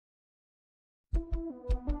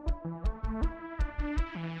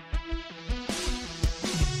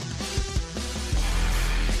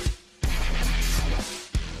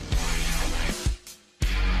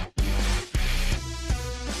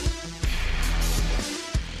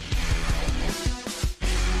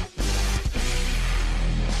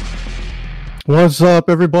What's up,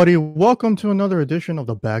 everybody? Welcome to another edition of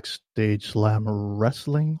the Backstage Slam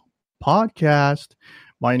Wrestling Podcast.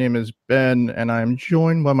 My name is Ben, and I'm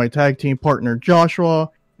joined by my tag team partner, Joshua.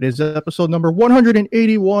 It is episode number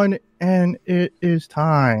 181, and it is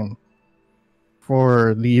time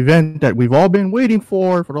for the event that we've all been waiting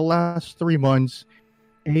for the last 3 months.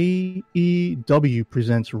 AEW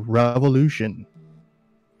presents Revolution.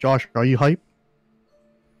 Josh, are you hyped?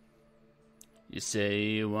 You say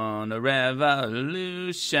you want a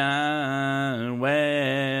revolution,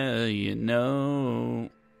 well, you know,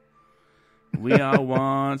 we all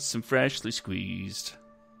want some freshly squeezed.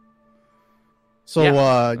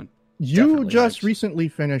 So, you just hyped. recently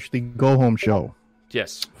finished the Go Home show.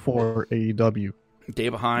 Yes. For AEW. Day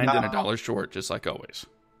behind and $1 short, just like always.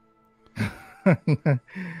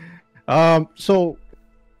 So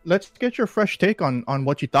let's get your fresh take on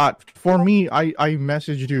what you thought. For me, I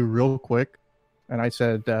messaged you real quick. And I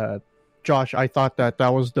said, Josh, I thought that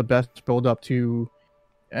was the best build-up to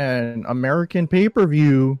an American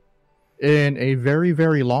pay-per-view in a very,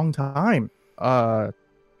 very long time. Do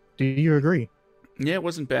you agree? Yeah, it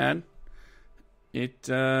wasn't bad. It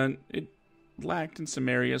lacked in some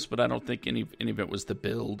areas, but I don't think any of it was the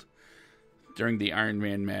build. During the Iron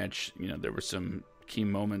Man match, there were some key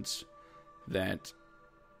moments that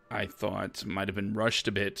I thought might have been rushed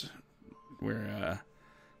a bit, where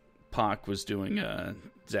Pac was doing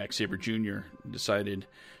Zack Sabre Jr. decided,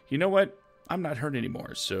 you know what, I'm not hurt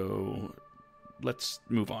anymore, so let's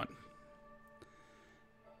move on.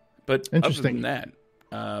 But other than that,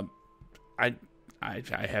 I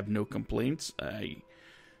have no complaints. I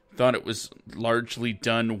thought it was largely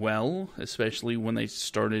done well, especially when they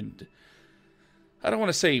started, I don't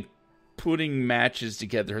want to say putting matches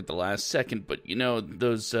together at the last second, but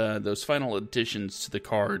those final additions to the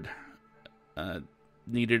card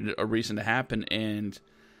needed a reason to happen, and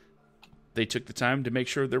they took the time to make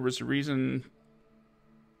sure there was a reason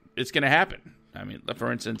it's going to happen. I mean,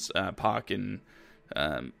 for instance, Pac and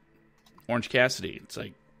Orange Cassidy. It's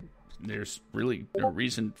like there's really no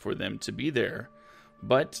reason for them to be there,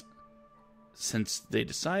 but since they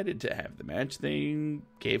decided to have the match, they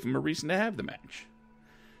gave them a reason to have the match,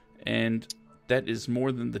 and that is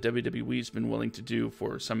more than the WWE's been willing to do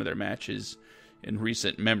for some of their matches in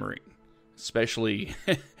recent memory. Especially,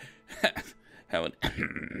 how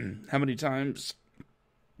many times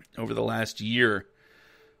over the last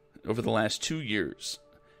 2 years,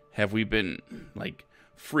 have we been like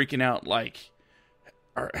freaking out? Like,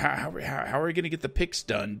 how are we going to get the picks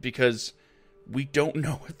done? Because we don't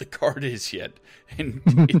know what the card is yet, and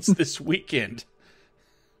it's this weekend.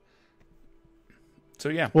 So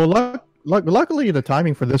yeah. Well, luckily the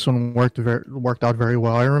timing for this one worked out very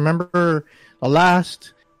well. I remember the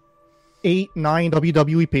last 8-9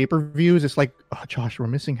 WWE pay-per-views. It's like, oh, Josh, we're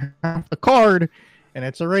missing half the card, and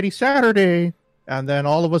it's already Saturday. And then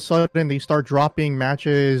all of a sudden, they start dropping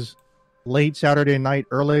matches late Saturday night,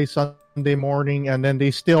 early Sunday morning, and then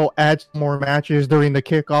they still add more matches during the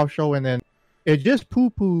kickoff show, and then it just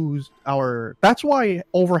poo-poos our. That's why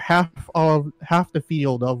over half the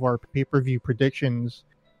field of our pay-per-view predictions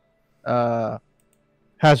has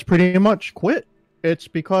pretty much quit. It's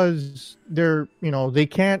because they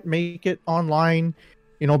can't make it online,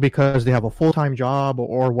 because they have a full-time job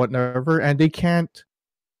or whatever, and they can't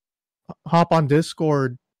hop on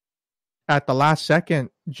Discord at the last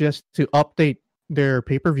second just to update their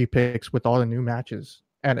pay-per-view picks with all the new matches.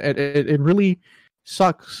 And it really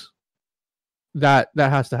sucks that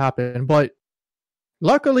has to happen. But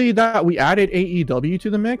luckily that we added AEW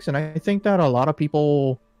to the mix, and I think that a lot of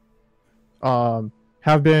people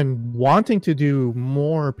have been wanting to do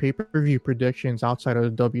more pay-per-view predictions outside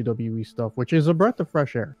of the WWE stuff, which is a breath of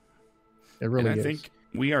fresh air. It really is. I think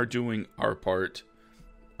we are doing our part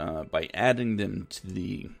by adding them to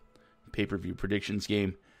the pay-per-view predictions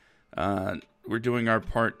game. We're doing our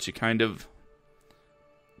part to kind of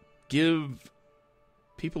give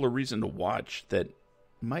people a reason to watch that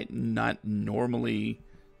might not normally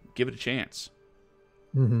give it a chance.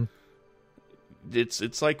 Mm-hmm.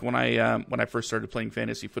 It's like when I first started playing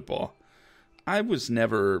fantasy football, I was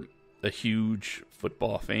never a huge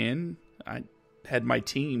football fan. I had my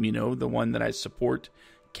team, the one that I support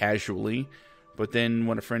casually. But then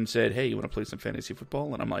when a friend said, "Hey, you want to play some fantasy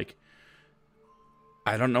football?" and I'm like,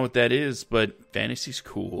 I don't know what that is, but fantasy's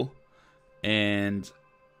cool. And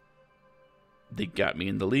they got me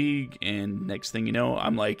in the league, and next thing you know,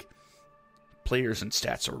 I'm like, players and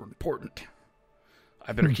stats are important.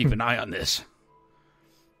 I better keep an eye on this.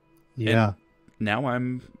 Yeah. And now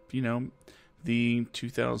I'm, the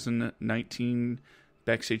 2019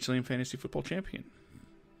 Backstage Slam Fantasy Football Champion.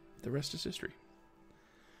 The rest is history.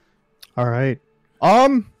 All right.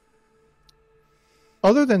 Um.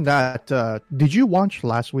 Other than that, did you watch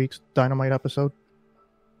last week's Dynamite episode?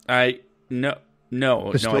 I no no The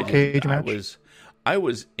no I steel didn't. cage match. I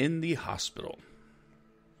was in the hospital.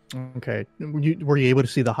 Okay. Were you able to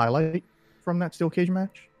see the highlight from that steel cage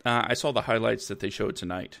match? I saw the highlights that they showed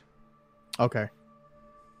tonight. Okay.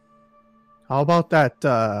 How about that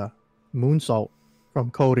moonsault from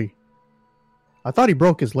Cody? I thought he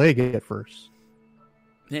broke his leg at first.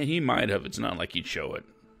 Yeah, he might have. It's not like he'd show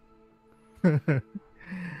it.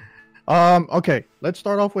 Okay, let's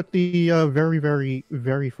start off with the very, very,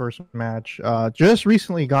 very first match. Just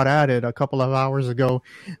recently got added a couple of hours ago.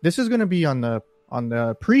 This is going to be on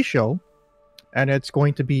the pre-show, and it's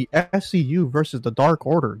going to be SCU versus the Dark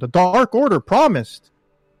Order. The Dark Order promised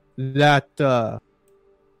that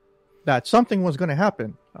that something was going to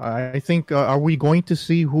happen. I think are we going to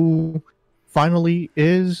see who finally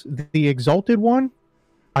is the Exalted One?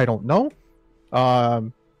 I don't know.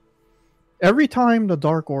 Every time the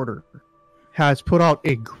Dark Order has put out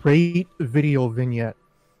a great video vignette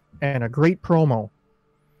and a great promo,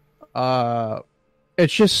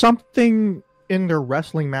 it's just something in their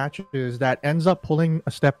wrestling matches that ends up pulling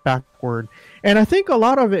a step backward. And I think a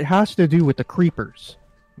lot of it has to do with the creepers.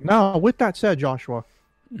 Now, with that said, Joshua,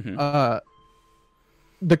 the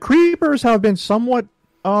creepers have been somewhat,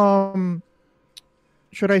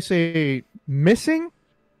 should I say, missing,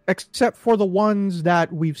 except for the ones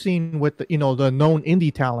that we've seen with the known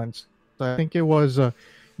indie talents. I think it was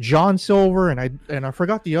John Silver and I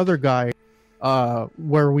forgot the other guy,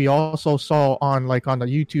 where we also saw on the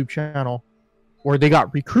YouTube channel where they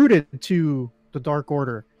got recruited to the Dark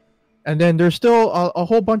Order. And then there's still a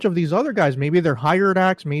whole bunch of these other guys. Maybe they're hired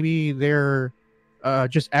acts, maybe they're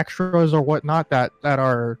just extras or whatnot that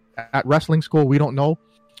are at wrestling school. We don't know.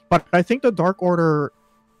 But I think the Dark Order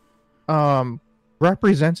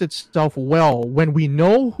represents itself well when we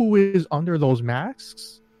know who is under those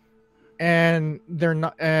masks, and they're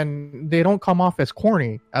not, and they don't come off as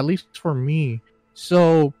corny, at least for me.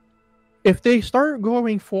 So if they start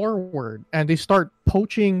going forward and they start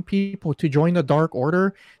poaching people to join the Dark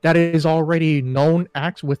Order that is already known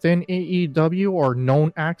acts within AEW or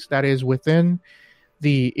known acts that is within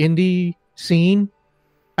the indie scene,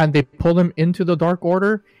 and they pull them into the Dark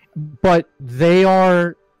Order, but they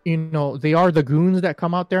are the goons that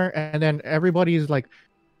come out there, and then everybody's like,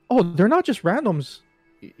 oh, they're not just randoms,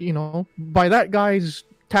 by that guy's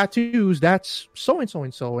tattoos, that's so and so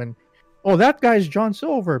and so, and oh, that guy's John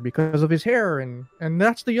Silver because of his hair, and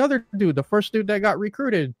that's the other dude, the first dude that got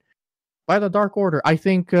recruited by the Dark Order. I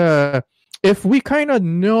think if we kind of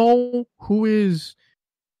know who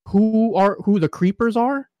the creepers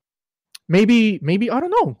are, maybe I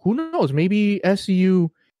don't know, who knows, maybe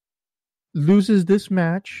SCU loses this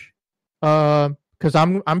match, because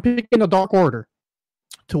I'm picking the Dark Order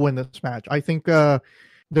to win this match. I think they're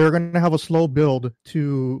going to have a slow build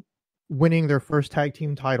to winning their first tag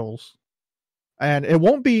team titles, and it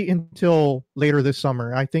won't be until later this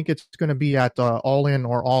summer. I think it's going to be at All In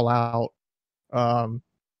or All Out.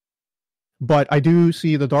 But I do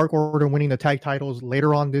see the Dark Order winning the tag titles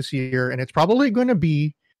later on this year, and it's probably going to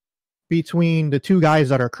be between the two guys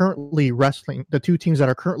that are currently wrestling, the two teams that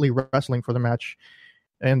are currently wrestling for the match,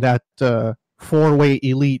 and that four-way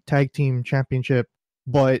elite tag team championship.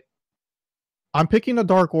 But I'm picking the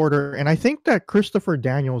Dark Order, and I think that Christopher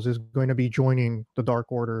Daniels is going to be joining the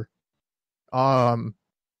Dark Order. Like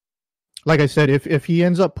I said, if he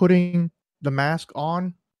ends up putting the mask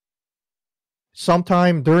on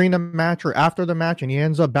sometime during the match or after the match, and he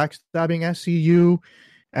ends up backstabbing SCU,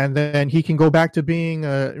 and then he can go back to being,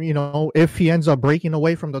 if he ends up breaking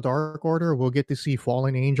away from the Dark Order, we'll get to see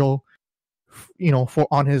Fallen Angel, for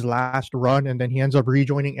on his last run, and then he ends up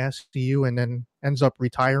rejoining SCU, and then ends up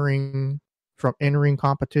retiring from in-ring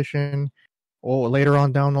competition or later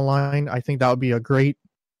on down the line. I think that would be a great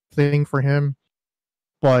thing for him.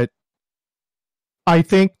 But I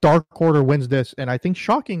think Dark Order wins this, and I think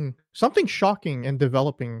something shocking and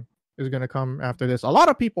developing is going to come after this. A lot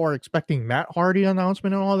of people are expecting Matt Hardy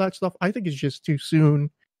announcement and all that stuff. I think it's just too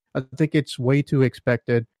soon. I think it's way too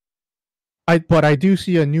expected. But I do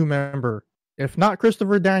see a new member. If not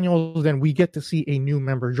Christopher Daniels, then we get to see a new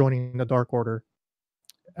member joining the Dark Order,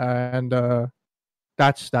 and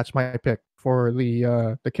that's my pick for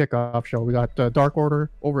the kickoff show. We got Dark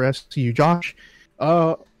Order over SCU. Josh,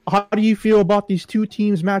 how do you feel about these two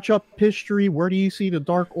teams' matchup history? Where do you see the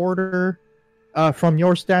Dark Order from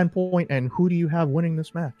your standpoint, and who do you have winning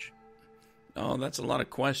this match? Oh, that's a lot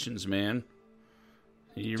of questions, man.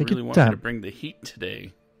 You really want me to bring the heat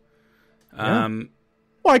today. Yeah.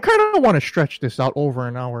 Well, I kind of want to stretch this out over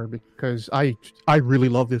an hour because I really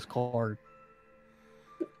love this card.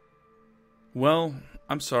 Well,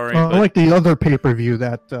 I'm sorry, but Like the other pay-per-view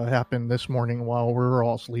that happened this morning while we were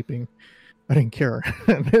all sleeping. I didn't care.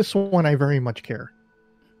 This one I very much care.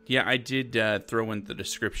 yeah, I did throw in the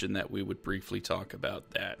description that we would briefly talk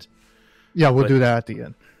about that. Yeah, we'll do that at the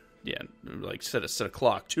end. Yeah, like set a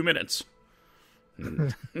clock, 2 minutes.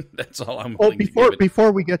 That's all I'm Oh, willing to give it.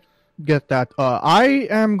 before we get that, I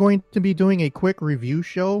am going to be doing a quick review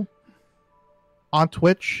show on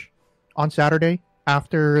Twitch on Saturday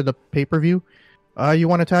after the pay-per-view. You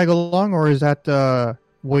want to tag along, or is that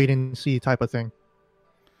wait and see type of thing?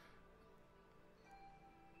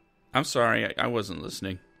 I'm sorry, I wasn't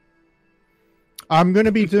listening. I'm going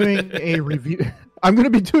to be doing a review. I'm going to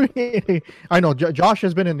be doing a. I know Josh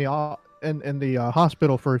has been in the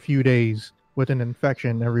hospital for a few days with an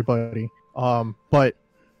infection. Everybody, but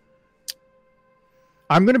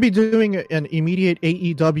I'm going to be doing an immediate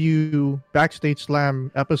AEW Backstage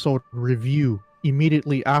Slam episode review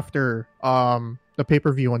immediately after the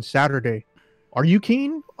pay-per-view on Saturday. Are you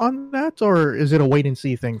keen on that, or is it a wait and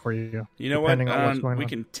see thing for you? You know what? On we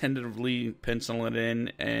can tentatively pencil it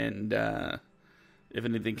in, and if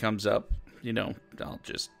anything comes up, I'll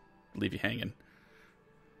just leave you hanging.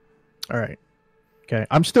 All right. Okay.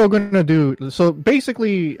 I'm still going to do... So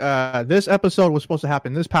basically, this episode was supposed to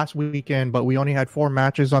happen this past weekend, but we only had 4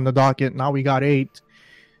 matches on the docket. Now we got 8.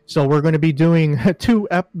 So we're going to be doing 2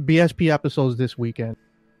 BSP episodes this weekend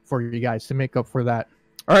for you guys to make up for that.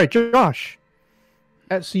 All right, Josh.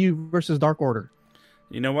 SCU versus Dark Order.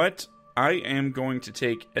 You know what? I am going to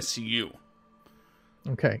take SCU.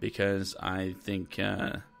 Okay. Because I think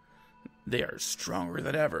they are stronger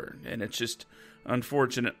than ever. And it's just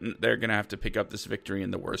unfortunate they're going to have to pick up this victory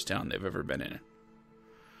in the worst town they've ever been in.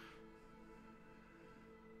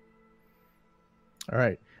 All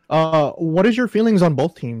right. What is your feelings on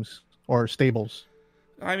both teams or stables?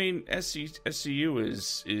 I mean, SCU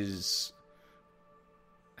is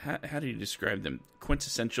how do you describe them?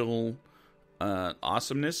 Quintessential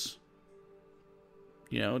awesomeness.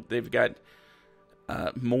 They've got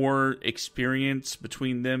more experience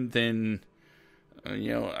between them than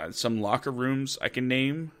some locker rooms I can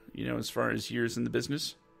name. As far as years in the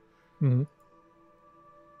business. Mm-hmm.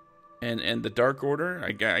 And the Dark Order,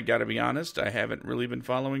 I got to be honest, I haven't really been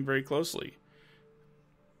following very closely.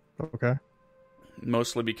 Okay.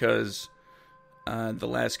 Mostly because the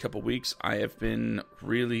last couple weeks I have been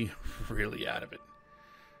really, really out of it.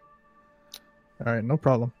 All right, no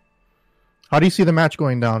problem. How do you see the match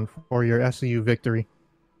going down for your SCU victory?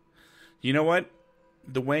 You know what?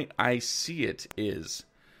 The way I see it is,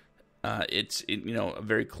 it's a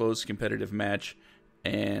very close competitive match,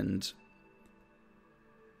 and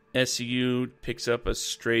SCU picks up a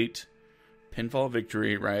straight pinfall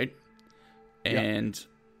victory, right? And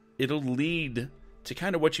it'll lead to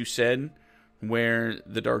kind of what you said, where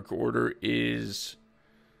the Dark Order is...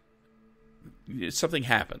 Something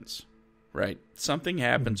happens, right? Something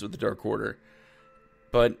happens with the Dark Order.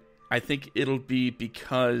 But I think it'll be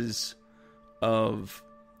because of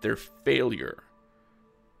their failure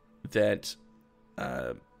that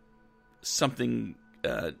something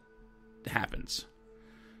happens.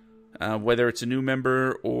 Whether it's a new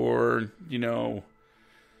member or,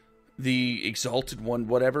 the Exalted One,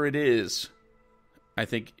 whatever it is, I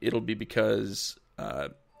think it'll be because...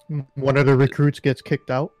 one of the recruits gets kicked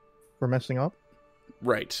out for messing up?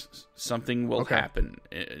 Right. Something will happen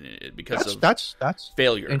because that's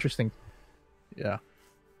failure. Interesting. Yeah.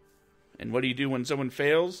 And what do you do when someone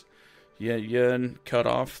fails? You cut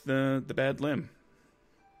off the bad limb.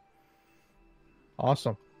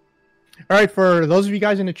 Awesome. All right, for those of you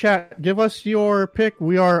guys in the chat, give us your pick.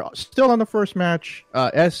 We are still on the first match,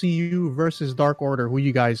 SCU versus Dark Order. Who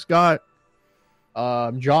you guys got?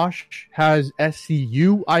 Josh has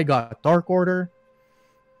SCU. I got Dark Order.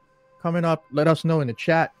 Coming up, let us know in the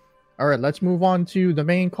chat. All right, let's move on to the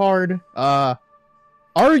main card.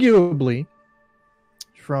 Arguably,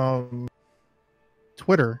 from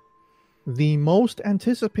Twitter, the most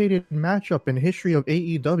anticipated matchup in the history of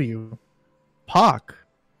AEW, Pac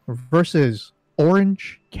versus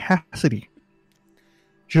Orange Cassidy.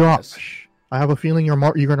 Josh, I have a feeling you're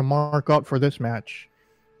going to mark up for this match.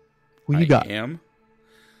 Who you got?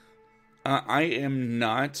 I am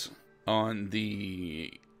not on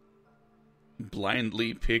the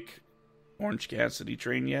blindly pick Orange Cassidy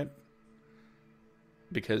train yet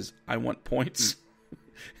because I want points.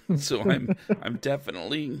 So I'm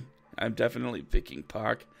definitely picking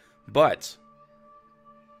Pac, but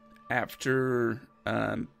after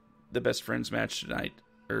the Best Friends match tonight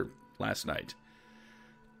or last night,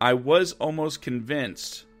 I was almost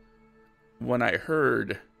convinced when I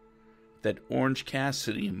heard that Orange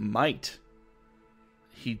Cassidy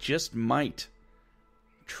he just might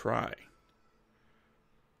try.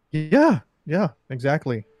 Yeah,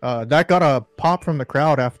 exactly. That got a pop from the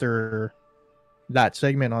crowd after that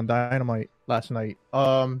segment on Dynamite last night.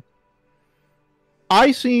 I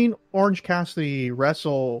seen Orange Cassidy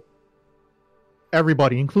wrestle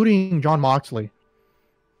everybody, including John Moxley,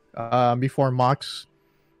 before Mox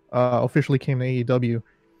officially came to AEW.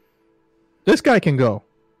 This guy can go.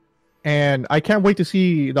 And I can't wait to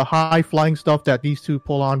see the high-flying stuff that these two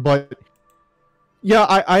pull on. But, yeah,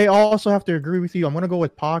 I also have to agree with you. I'm going to go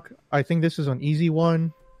with Pac. I think this is an easy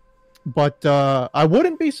one. But I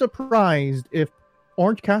wouldn't be surprised if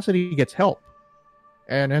Orange Cassidy gets help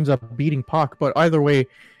and ends up beating Pac. But either way,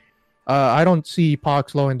 I don't see Pac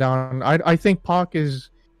slowing down. I think Pac is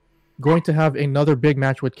going to have another big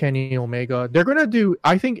match with Kenny Omega. They're going to do...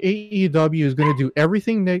 I think AEW is going to do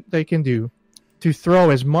everything they can do to throw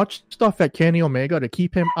as much stuff at Kenny Omega to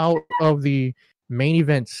keep him out of the main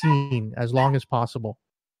event scene as long as possible.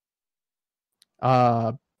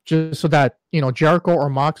 Just so that, Jericho or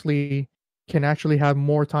Moxley can actually have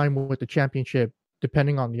more time with the championship,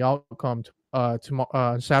 depending on the outcome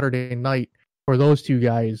Saturday night for those two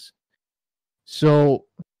guys. So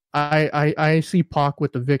I see Pac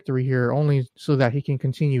with the victory here, only so that he can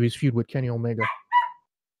continue his feud with Kenny Omega.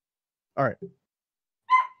 All right.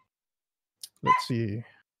 Let's see.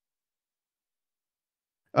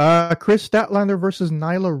 Chris Statlander versus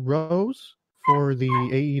Nyla Rose for the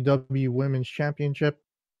AEW Women's Championship.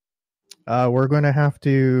 We're going to have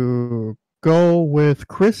to go with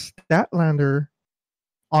Chris Statlander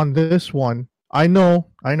on this one. I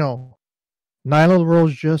know. Nyla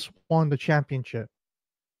Rose just won the championship.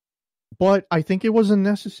 But I think it was a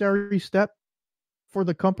necessary step for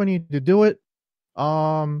the company to do it.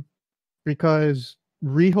 Because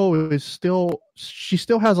Riho she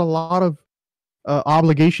still has a lot of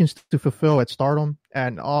obligations to fulfill at Stardom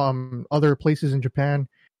and other places in Japan.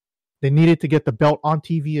 They needed to get the belt on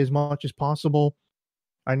TV as much as possible.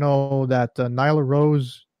 I know that Nyla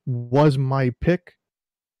Rose was my pick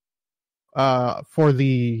for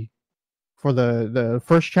the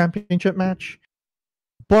first championship match,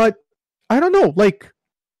 but I don't know. Like,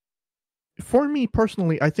 for me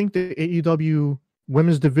personally, I think the AEW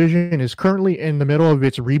women's division is currently in the middle of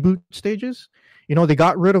its reboot stages. They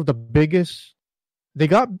got rid of the biggest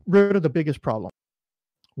problem,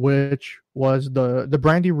 which was the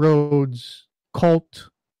Brandy Rhodes cult.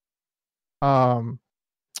 What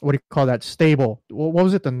do you call that? Stable. What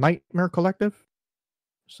was it? The Nightmare Collective?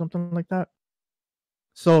 Something like that.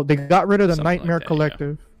 So they got rid of the Nightmare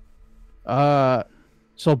Collective. Yeah.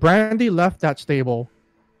 So Brandy left that stable.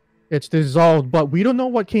 It's dissolved, but we don't know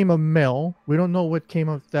what came of Mel. We don't know what came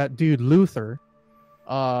of that dude Luther.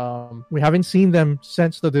 We haven't seen them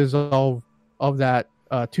since the dissolve of that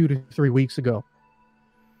 2 to 3 weeks ago.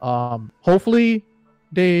 Hopefully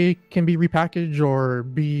they can be repackaged or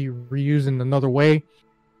be reused in another way.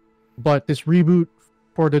 But this reboot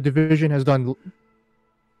for the division has done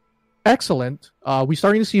excellent. We're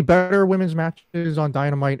starting to see better women's matches on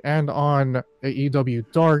Dynamite and on AEW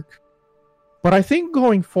Dark. But I think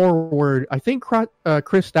going forward,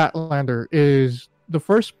 Chris Statlander is the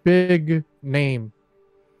first big name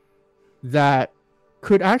that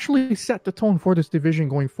could actually set the tone for this division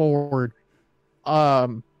going forward.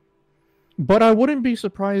 But I wouldn't be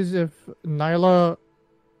surprised if Nyla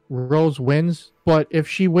Rose wins. But if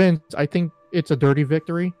she wins, I think it's a dirty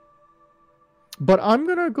victory. But I'm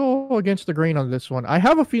going to go against the grain on this one. I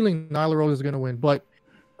have a feeling Nyla Rose is going to win. But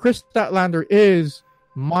Chris Statlander is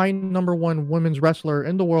my number one women's wrestler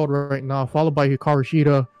in the world right now, followed by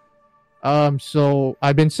Hikaru Shida. So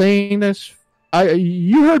I've been saying this.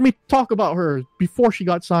 You heard me talk about her before she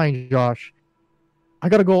got signed, Josh. I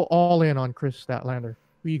got to go all in on Chris Statlander.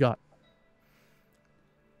 Who you got?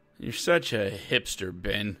 You're such a hipster,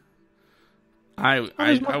 Ben. I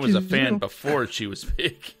was a fan before she was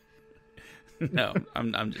big. No,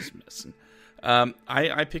 I'm just messing.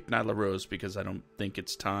 I picked Nyla Rose because I don't think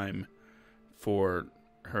it's time for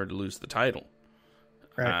her to lose the title.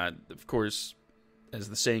 Right. Of course, as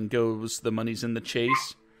the saying goes, the money's in the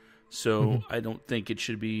chase. So I don't think it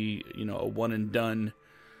should be, a one and done.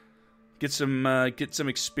 Get some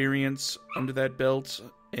experience under that belt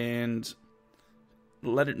and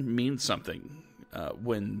let it mean something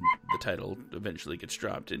when the title eventually gets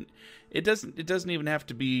dropped. And it doesn't even have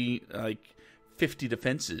to be like 50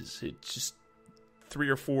 defenses. It's just 3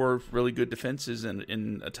 or 4 really good defenses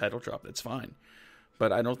in a title drop. That's fine.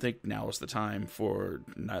 But I don't think now is the time for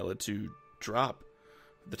Nyla to drop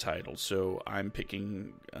the title. So I'm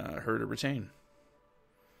picking her to retain.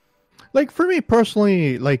 Like, for me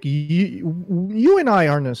personally, like, you and I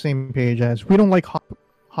are on the same page as we don't like hot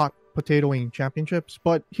potatoing championships,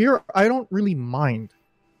 but here I don't really mind.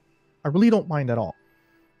 I really don't mind at all.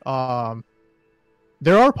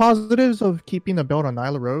 There are positives of keeping the belt on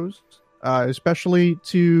Nyla Rose, especially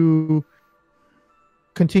to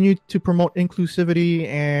continue to promote inclusivity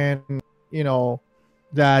and, you know,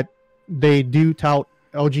 that they do tout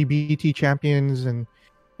LGBT champions and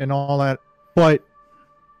all that. But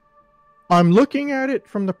I'm looking at it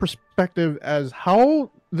from the perspective as how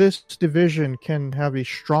this division can have a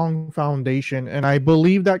strong foundation, and I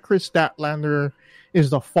believe that Chris Statlander is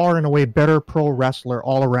the far and away better pro wrestler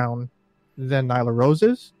all around than Nyla Rose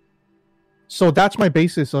is. So that's my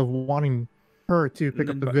basis of wanting her to pick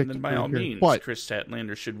up the victory. By all means, but Chris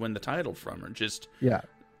Statlander should win the title from her. Just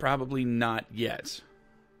probably not yet.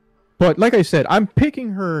 But like I said, I'm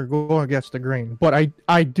picking her going against the grain. But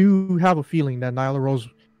I do have a feeling that Nyla Rose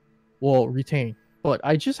will retain. But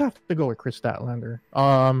I just have to go with Chris Statlander.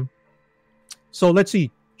 So let's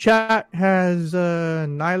see. Chat has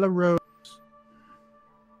Nyla Rose.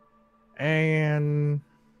 And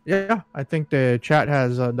yeah, I think the chat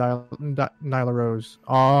has Nyla Rose.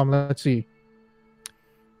 Let's see.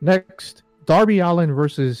 Next, Darby Allin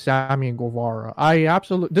versus Sammy Guevara.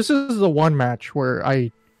 This is the one match where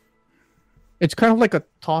it's kind of like a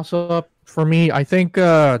toss-up for me. I think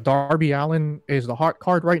Darby Allin is the hot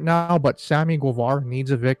card right now, but Sammy Guevara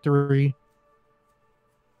needs a victory.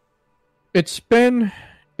 It's been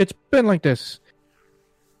like this.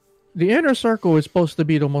 The Inner Circle is supposed to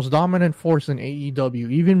be the most dominant force in AEW,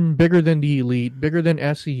 even bigger than the Elite, bigger than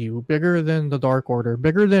SCU, bigger than the Dark Order,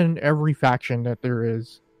 bigger than every faction that there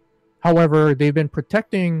is. However, they've been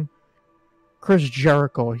protecting Chris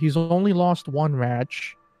Jericho. He's only lost one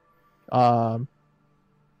match. And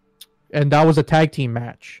that was a tag team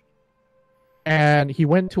match. And he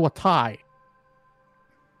went to a tie.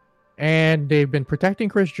 And they've been protecting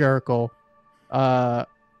Chris Jericho.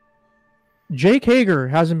 Jake Hager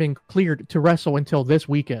hasn't been cleared to wrestle until this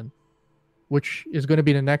weekend, which is going to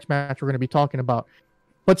be the next match we're going to be talking about.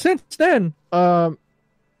 But since then,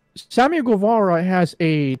 Sammy Guevara has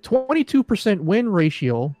a 22% win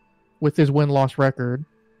ratio with his win-loss record.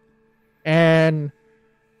 And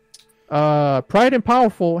Pride and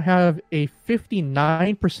Powerful have a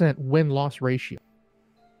 59% win-loss ratio,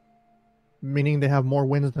 meaning they have more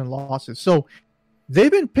wins than losses. So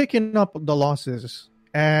they've been picking up the losses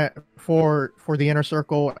for the Inner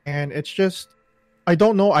Circle, and it's just, I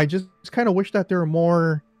don't know, I just kind of wish that they were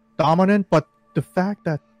more dominant, but the fact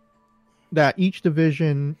that each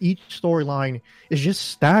division, each storyline is just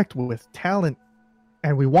stacked with talent,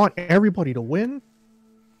 and we want everybody to win,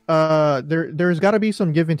 there's got to be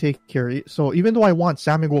some give and take here. So even though I want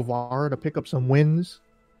Sammy Guevara to pick up some wins,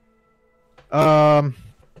 I'm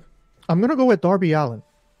going to go with Darby Allin.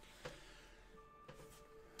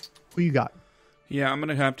 Who you got? Yeah, I'm going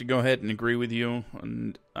to have to go ahead and agree with you.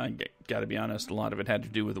 And I got to be honest, a lot of it had to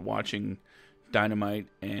do with watching Dynamite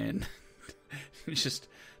and just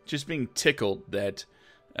being tickled that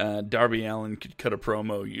Darby Allin could cut a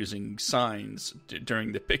promo using signs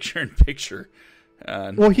during the picture-in-picture.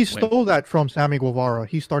 Well, he stole that from Sammy Guevara.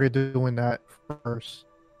 He started doing that first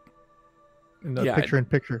in the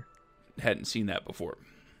picture-in-picture. Hadn't seen that before.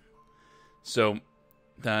 So,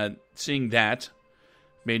 seeing that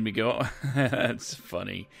made me go, that's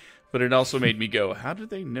funny. But it also made me go, how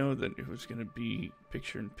did they know that it was going to be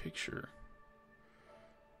picture-in-picture?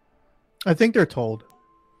 I think they're told.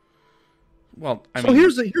 Well, I mean,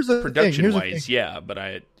 here's the production-wise, yeah, but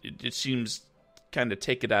it seems kind of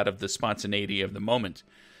take it out of the spontaneity of the moment.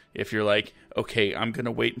 If you're like, okay, I'm going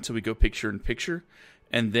to wait until we go picture-in-picture,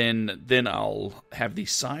 and then I'll have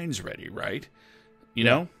these signs ready, right? You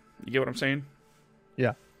know? You get what I'm saying?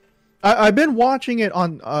 Yeah. I've been watching it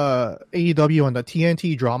on AEW on the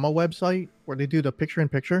TNT Drama website where they do the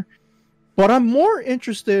picture-in-picture. But I'm more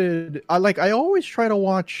interested. I always try to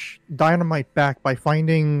watch Dynamite back by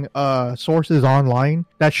finding sources online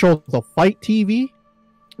that show the Fight TV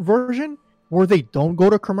version where they don't go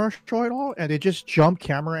to commercial at all and they just jump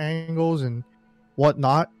camera angles and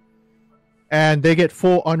whatnot. And they get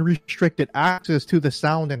full unrestricted access to the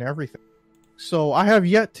sound and everything. So I have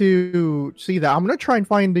yet to see that. I'm going to try and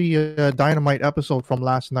find the Dynamite episode from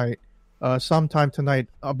last night sometime tonight.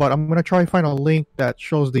 But I'm going to try and find a link that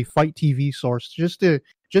shows the Fight TV source just to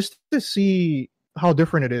see how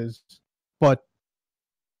different it is. But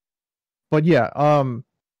yeah,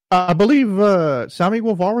 I believe Sammy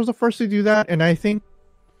Guevara was the first to do that. And I think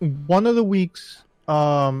one of the weeks,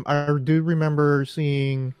 I do remember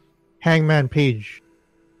seeing Hangman Page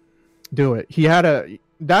do it.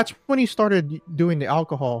 That's when he started doing the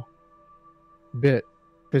alcohol bit,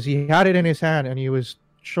 because he had it in his hand and he was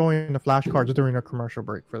showing the flashcards during a commercial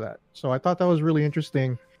break for that. So I thought that was really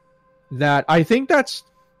interesting. That I think that's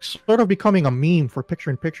sort of becoming a meme for picture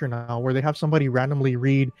in picture now, where they have somebody randomly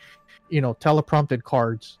read, teleprompted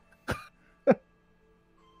cards.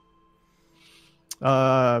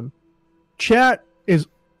 Chat is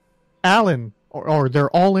Allen, or they're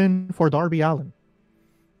all in for Darby Allin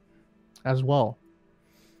as well.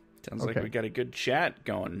 Sounds like we got a good chat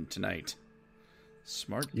going tonight.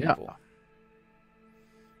 Smart people. Yeah.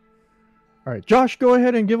 All right, Josh, go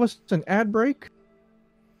ahead and give us an ad break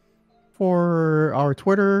for our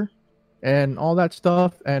Twitter and all that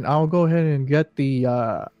stuff, and I'll go ahead and get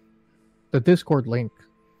the Discord link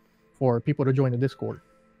for people to join the Discord.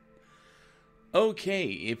 Okay,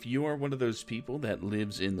 if you are one of those people that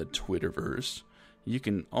lives in the Twitterverse, you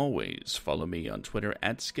can always follow me on Twitter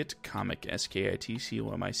at skitcomic,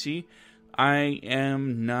 SKITCOMIC. I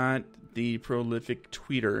am not the prolific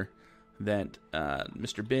tweeter that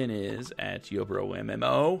Mr. Ben is at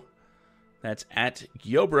YoBroMMO. That's at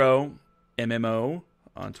YoBroMMO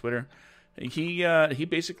on Twitter. He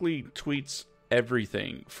basically tweets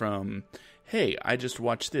everything from, hey, I just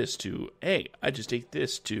watched this, to, hey, I just ate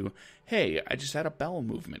this, to, hey, I just had a bowel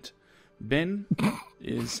movement. Ben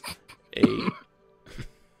is a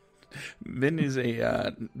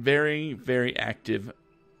very, very active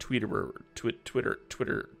tweeter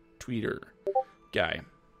guy.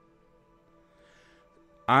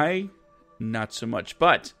 I, not so much,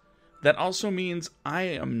 but that also means I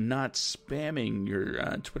am not spamming your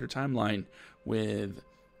Twitter timeline with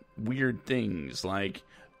weird things like,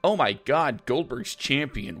 oh my god, Goldberg's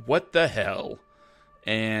champion, what the hell?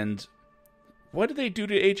 And what did they do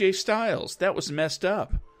to AJ Styles? That was messed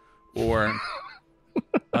up. Or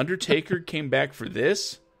Undertaker came back for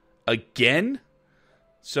this? Again?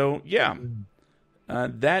 So, yeah.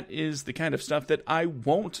 That is the kind of stuff that I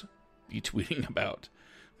won't be tweeting about.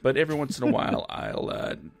 But every once in a while,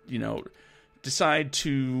 I'll, decide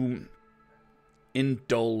to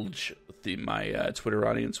indulge my Twitter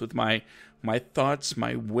audience with my thoughts,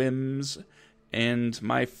 my whims, and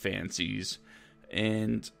my fancies.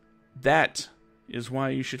 And that is why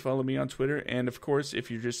you should follow me on Twitter. And, of course, if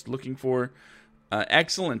you're just looking for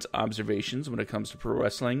excellent observations when it comes to pro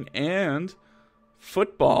wrestling and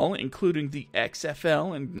football, including the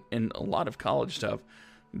XFL and a lot of college stuff,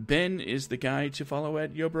 Ben is the guy to follow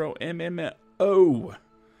at YoBroMMO.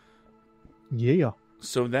 Yeah.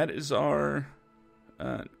 So that is our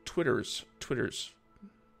Twitters.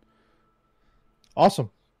 Awesome.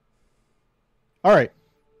 All right.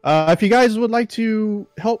 If you guys would like to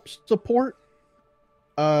help support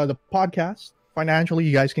the podcast financially,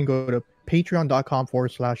 you guys can go to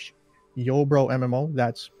patreon.com/YoBroMMO.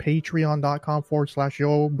 That's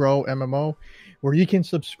patreon.com/YoBroMMO, where you can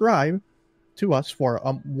subscribe to us for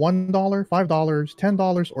 $1, $5,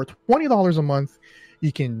 $10, or $20 a month.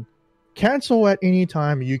 You can cancel at any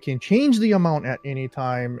time. You can change the amount at any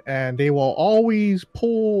time, and they will always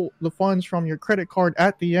pull the funds from your credit card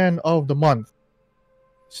at the end of the month.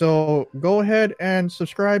 So go ahead and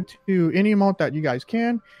subscribe to any amount that you guys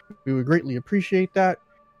can. We would greatly appreciate that.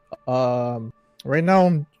 Right now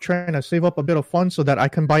I'm trying to save up a bit of funds so that I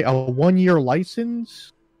can buy a 1-year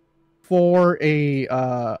license for a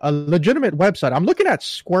legitimate website. I'm looking at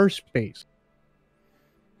Squarespace.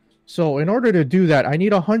 So in order to do that, I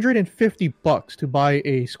need $150 to buy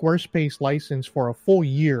a Squarespace license for a full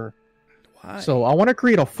year. Why? So I want to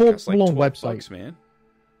create a full-blown website. $12, man.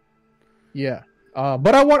 Yeah.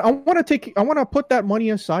 But I want to put that money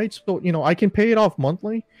aside so I can pay it off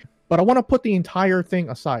monthly, but I want to put the entire thing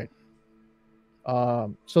aside.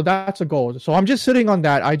 So that's a goal. So I'm just sitting on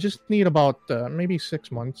that. I just need about maybe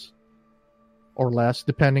 6 months or less,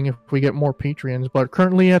 depending if we get more Patreons. But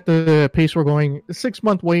currently at the pace we're going,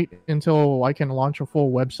 6-month wait until I can launch a full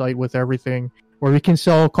website with everything, where we can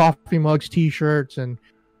sell coffee mugs, t-shirts, and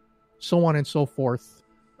so on and so forth,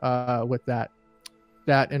 with that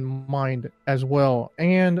in mind as well.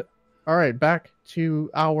 And all right, back to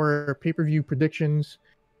our pay-per-view predictions.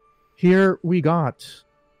 Here we got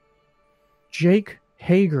Jake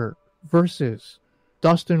Hager versus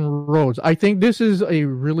Dustin Rhodes. I think this is a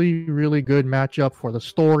really, really good matchup for the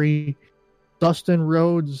story. Dustin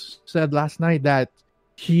Rhodes said last night that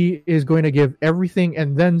he is going to give everything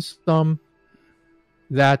and then some,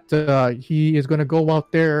 that he is going to go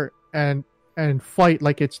out there and fight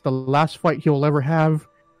like it's the last fight he'll ever have.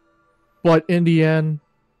 But in the end,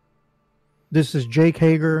 this is Jake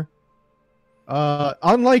Hager.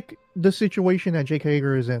 Unlike the situation that Jake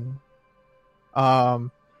Hager is in,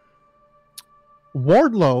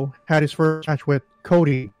 Wardlow had his first match with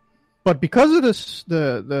Cody, but because of this,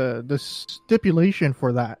 the stipulation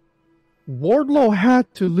for that, Wardlow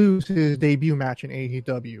had to lose his debut match in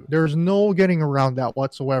AEW. There's no getting around that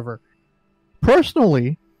whatsoever.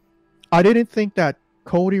 Personally, I didn't think that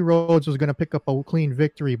Cody Rhodes was going to pick up a clean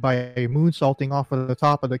victory by moonsaulting off of the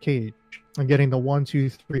top of the cage and getting the 1, 2,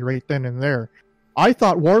 3 right then and there. I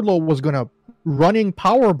thought Wardlow was going to running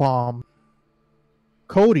powerbomb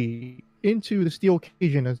Cody into the steel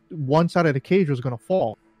cage, and one side of the cage was going to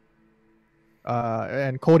fall.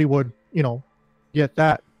 And Cody would, get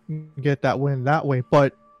that win that way.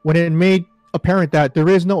 But when it made apparent that there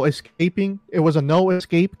is no escaping, it was a no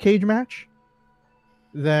escape cage match,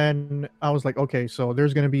 then I was like, okay, so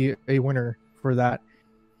there's going to be a winner for that.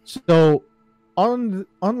 So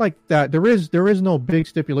unlike that, there is no big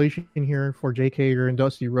stipulation in here for Jake Hager and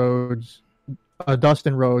Dustin Rhodes,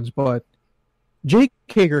 but Jake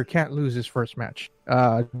Hager can't lose his first match.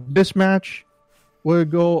 This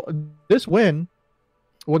win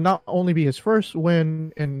will not only be his first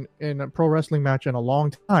win in a pro wrestling match in a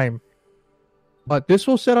long time, but this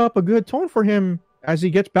will set up a good tone for him as he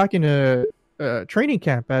gets back into training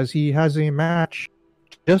camp, as he has a match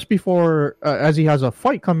just before, as he has a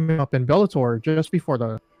fight coming up in Bellator just before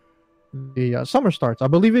the summer starts. I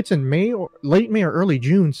believe it's in May, or late May or early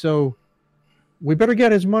June. So we better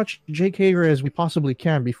get as much Jake Hager as we possibly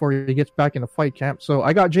can before he gets back in the fight camp. So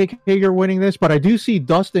I got Jake Hager winning this, but I do see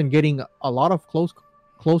Dustin getting a lot of close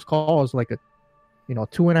calls, like a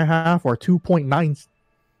 2.5 or 2.9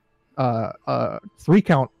 3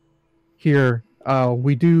 count here.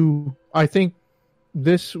 I think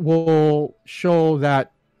this will show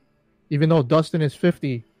that even though Dustin is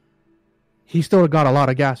 50, he still got a lot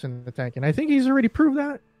of gas in the tank, and I think he's already proved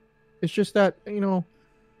that. It's just that I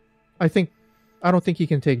don't think he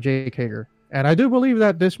can take Jake Hager, and I do believe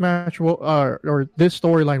that this match will or this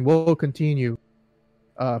storyline will continue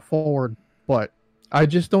forward, but I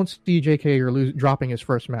just don't see Jake Hager dropping his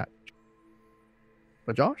first match.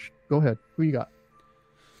 But Josh, go ahead. Who you got?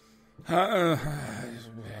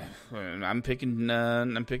 I'm picking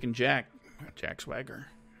Jack Swagger.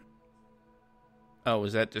 Oh,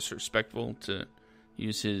 is that disrespectful to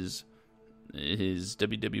use his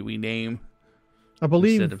WWE name? I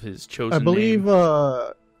believe instead of his chosen name?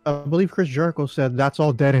 I believe Chris Jericho said that's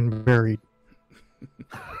all dead and buried.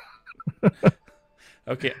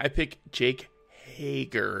 Okay, I pick Jake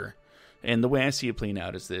Hager, and the way I see it playing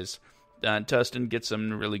out is this: Dustin gets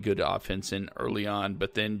some really good offense in early on,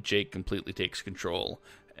 but then Jake completely takes control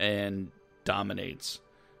and dominates.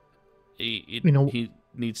 He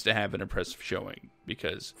needs to have an impressive showing,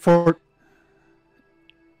 because for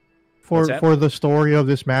the story of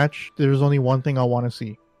this match, there's only one thing I want to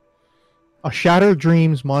see. A Shattered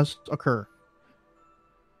Dreams must occur.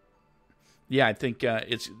 Yeah, I think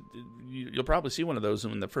you'll probably see one of those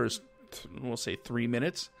in the first, we'll say, 3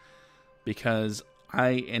 minutes, because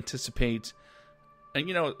I anticipate,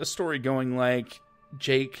 a story going like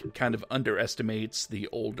Jake kind of underestimates the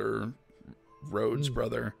older Rhodes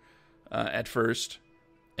brother at first,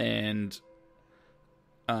 and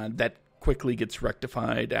that quickly gets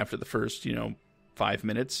rectified after the first 5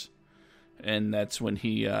 minutes, and that's when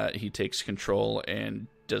he takes control and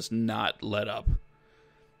does not let up,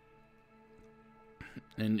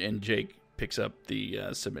 and Jake picks up the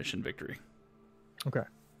submission victory. Okay,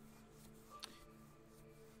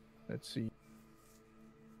 let's see.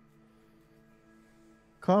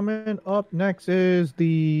 Coming up next is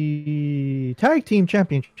the Tag Team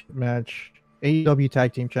Championship match, AEW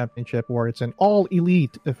Tag Team Championship, where it's an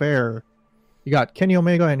all-elite affair. You got Kenny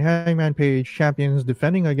Omega and Hangman Page, champions,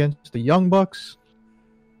 defending against the Young Bucks.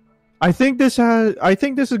 I think this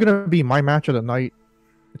is going to be my match of the night.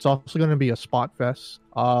 It's also going to be a spot fest.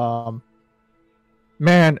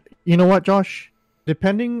 Man, you know what, Josh? I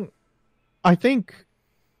think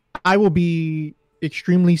I will be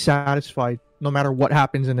extremely satisfied no matter what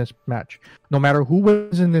happens in this match, no matter who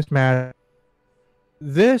wins in this match.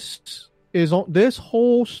 This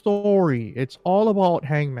whole story, it's all about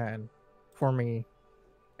Hangman for me,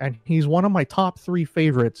 and he's one of my top 3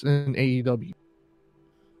 favorites in AEW.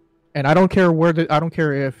 And I don't care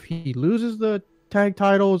if he loses the tag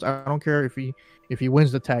titles. I don't care if he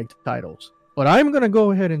wins the tag titles. But I'm gonna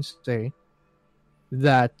go ahead and say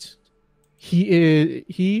that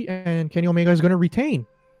he and Kenny Omega is gonna retain.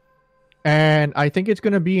 And I think it's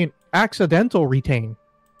going to be an accidental retain.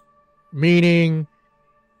 Meaning,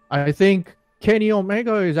 I think Kenny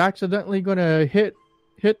Omega is accidentally going to hit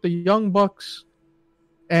the Young Bucks,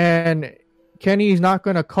 and Kenny's not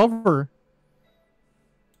going to cover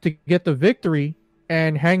to get the victory,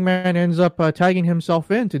 and Hangman ends up tagging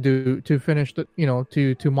himself in to finish the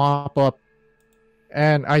to mop up.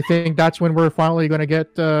 And I think that's when we're finally going to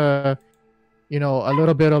get a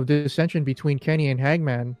little bit of dissension between Kenny and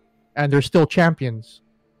Hangman, and they're still champions.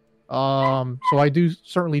 So I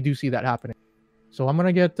certainly do see that happening. So I'm going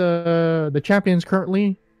to get the champions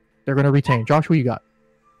currently. They're going to retain. Josh, who you got?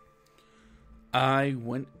 I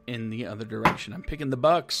went in the other direction. I'm picking the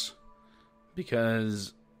Bucks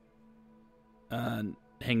because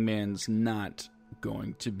Hangman's not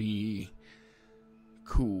going to be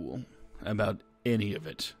cool about any of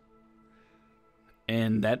it.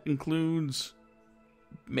 And that includes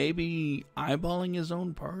maybe eyeballing his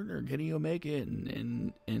own partner, Kenny Omega,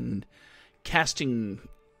 and casting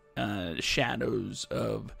shadows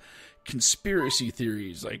of conspiracy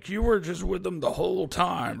theories, like you were just with them the whole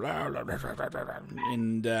time, blah, blah, blah, blah, blah, blah.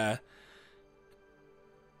 And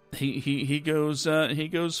he goes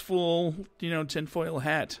full tinfoil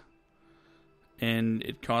hat, and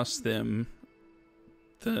it costs them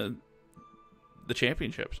the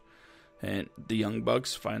championships. And the Young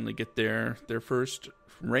Bucks finally get their first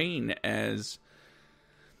reign as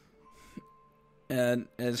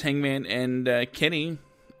Hangman and Kenny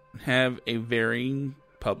have a very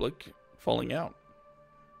public falling out.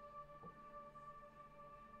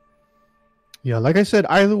 Yeah, like I said,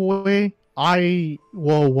 either way, I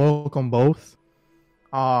will welcome both.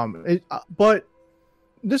 But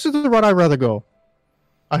this is the route I'd rather go.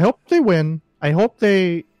 I hope they win. I hope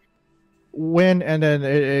they win, and then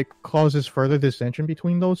it causes further dissension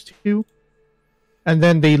between those two. And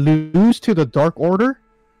then they lose to the Dark Order.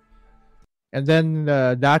 And then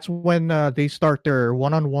that's when they start their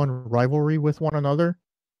one-on-one rivalry with one another.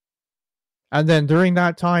 And then during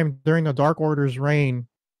that time, during the Dark Order's reign,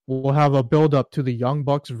 we'll have a build-up to the Young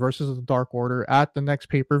Bucks versus the Dark Order at the next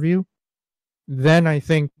pay-per-view. Then I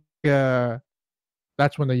think that's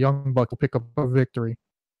when the Young Bucks will pick up a victory.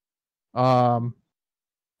 But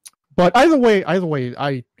either way,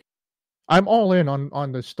 I'm all in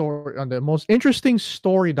on the story, on the most interesting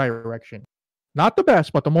story direction. Not the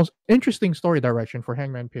best, but the most interesting story direction for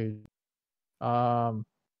Hangman Page. All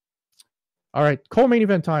right, co-main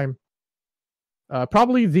event time.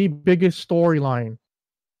 Probably the biggest storyline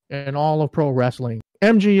in all of pro wrestling.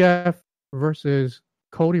 MJF versus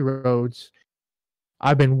Cody Rhodes.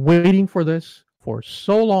 I've been waiting for this for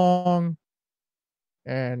so long,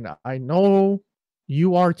 and I know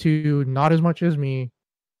you are too, not as much as me.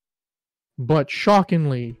 But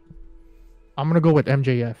shockingly, I'm going to go with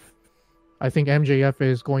MJF. I think MJF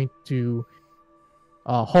is going to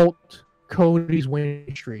halt Cody's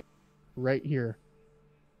winning streak right here.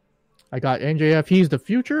 I got MJF. He's the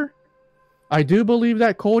future. I do believe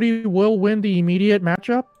that Cody will win the immediate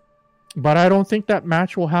matchup, but I don't think that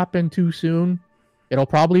match will happen too soon. It'll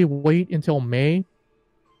probably wait until May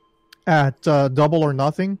at Double or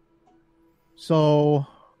Nothing. So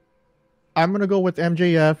I'm going to go with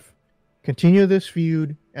MJF, continue this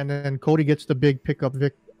feud, and then Cody gets the big pickup,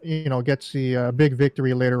 gets the big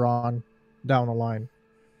victory later on down the line.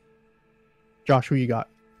 Josh, who you got?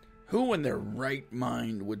 Who in their right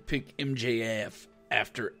mind would pick MJF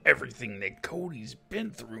after everything that Cody's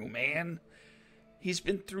been through, man? He's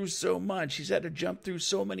been through so much. He's had to jump through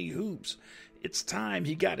so many hoops. It's time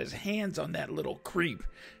he got his hands on that little creep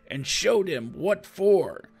and showed him what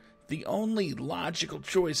for. The only logical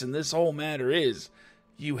choice in this whole matter is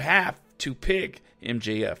you have to pick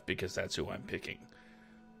MJF because that's who I'm picking.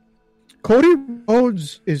 Cody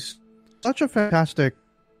Rhodes is such a fantastic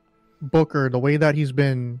booker. The way that he's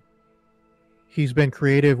been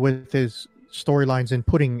creative with his storylines and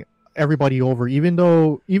putting everybody over, even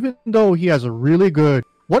though he has a really good,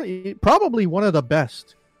 probably one of the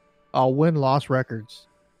best win-loss records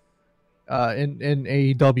in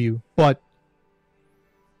AEW. But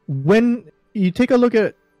when you take a look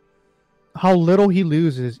at how little he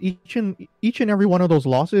loses, each and every one of those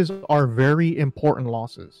losses are very important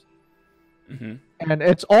losses. Mm-hmm. And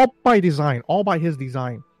it's all by design, all by his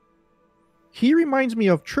design. He reminds me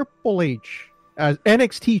of Triple H as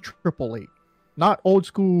NXT Triple H, not old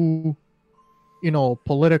school,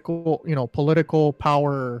 political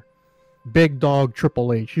power, big dog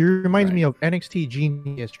Triple H. He reminds me of NXT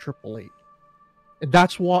Genius Triple H.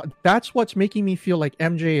 That's what's making me feel like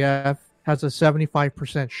MJF has a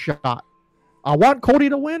 75% shot. I want Cody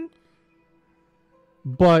to win,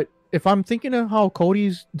 but if I'm thinking of how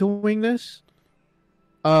Cody's doing this,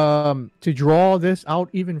 to draw this out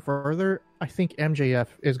even further, I think MJF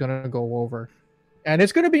is going to go over. And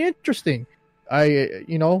it's going to be interesting.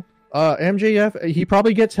 MJF, he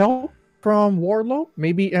probably gets help from Wardlow.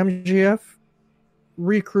 Maybe MJF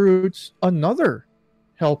recruits another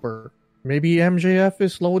helper Maybe MJF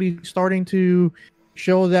is slowly starting to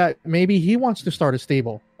show that maybe he wants to start a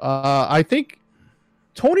stable. I think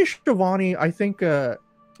Tony Schiavone, I think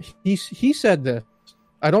he said this.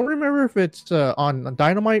 I don't remember if it's on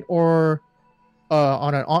Dynamite or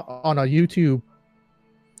on a YouTube,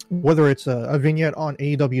 whether it's a vignette on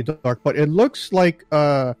AEW Dark, but it looks like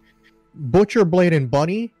Butcher, Blade, and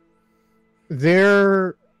Bunny,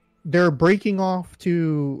 they're breaking off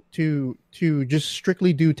to just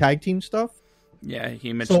strictly do tag team stuff. Yeah,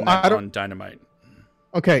 he mentioned that on Dynamite.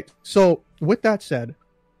 Okay, so with that said,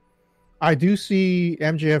 I do see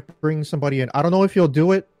MJF bring somebody in. I don't know if he'll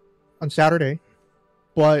do it on Saturday,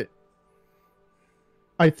 but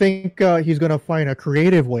I think he's going to find a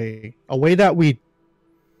creative way, a way that we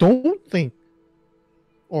don't think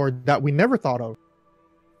or that we never thought of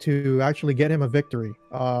to actually get him a victory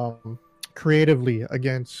creatively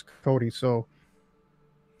against Cody. So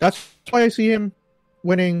that's why I see him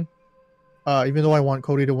winning, even though I want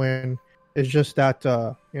Cody to win. It's just that,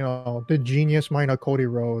 the genius mind of Cody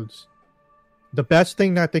Rhodes, the best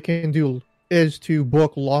thing that they can do is to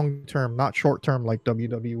book long-term, not short-term like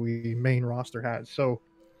WWE main roster has. So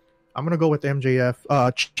I'm going to go with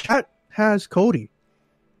MJF. Chat has Cody.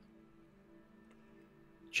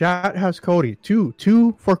 Chat has Cody.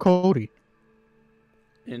 Two for Cody.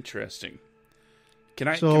 Interesting. Can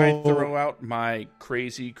I throw out my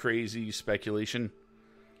crazy speculation?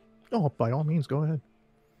 Oh, by all means, go ahead.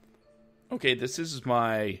 Okay, this is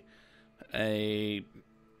a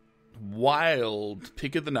wild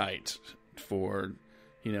pick of the night for,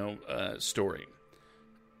 story.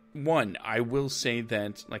 One, I will say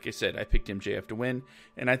that, like I said, I picked MJF to win,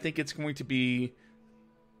 and I think it's going to be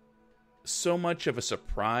so much of a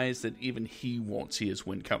surprise that even he won't see his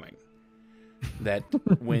win coming. That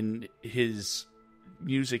when his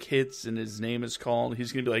music hits and his name is called,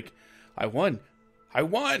 he's going to be like, I won,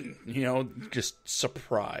 just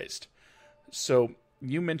surprised. So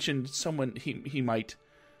you mentioned someone, he might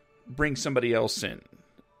bring somebody else in.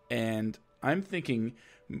 And I'm thinking,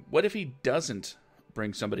 what if he doesn't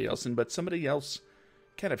bring somebody else in, but somebody else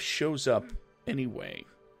kind of shows up anyway?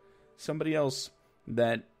 Somebody else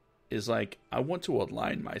that is like, I want to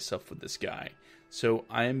align myself with this guy, so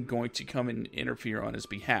I am going to come and interfere on his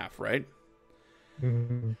behalf, right?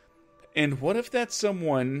 Mm-hmm. And what if that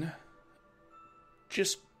someone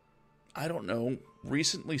just, I don't know,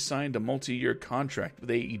 recently signed a multi-year contract with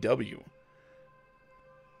AEW?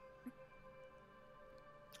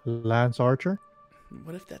 Lance Archer?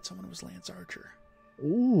 What if that someone was Lance Archer?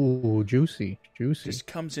 Ooh, juicy. Just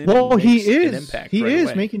comes in. Well, and makes he an impact. He right is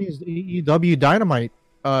away. making his AEW Dynamite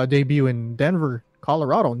debut in Denver,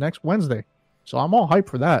 Colorado next Wednesday. So I'm all hyped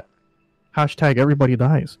for that. Hashtag everybody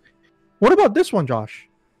dies. What about this one, Josh?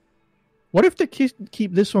 What if they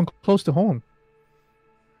keep this one close to home?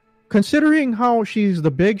 Considering how she's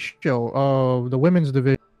the big show of the women's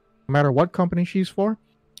division, no matter what company she's for,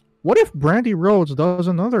 what if Brandy Rhodes does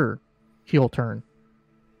another heel turn?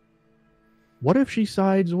 What if she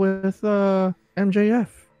sides with MJF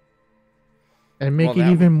and make it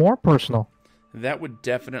even more personal? That would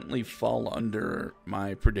definitely fall under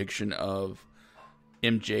my prediction of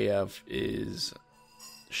MJF is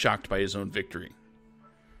shocked by his own victory.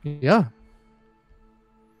 Yeah.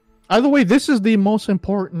 Either way, this is the most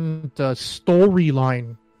important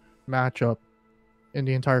storyline matchup in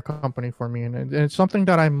the entire company for me, and it's something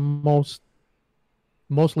that I'm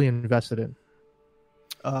mostly invested in.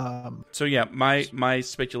 So yeah, my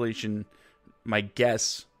speculation, my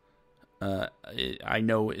guess, I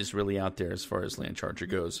know is really out there as far as Lance Archer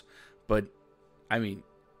goes, but I mean,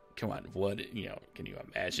 come on, what can you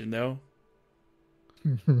imagine though?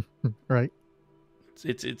 Right.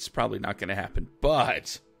 It's probably not going to happen,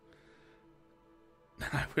 but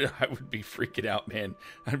I would be freaking out, man.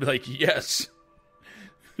 I'd be like, yes,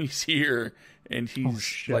 he's here, and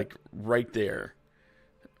he's like right there,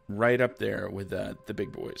 right up there with the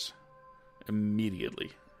big boys,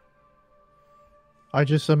 immediately. I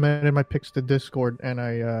just submitted my picks to Discord, and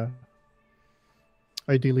I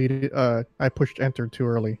deleted. I pushed enter too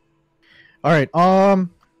early. All right.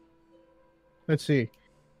 Let's see.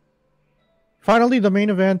 Finally, the main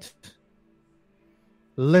event.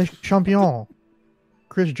 Le Champion,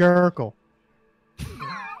 Chris Jericho.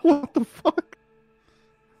 What the fuck?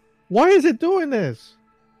 Why is it doing this?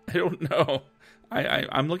 I don't know.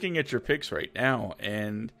 I'm looking at your picks right now,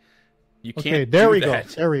 and you can't. Okay, there do we that.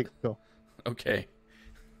 go. There we go. Okay.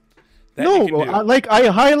 I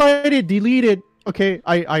highlighted, deleted. Okay,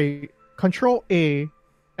 I Control A,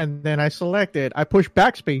 and then I selected. I push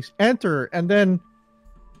backspace, enter, and then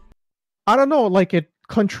I don't know, it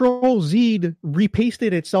Control Z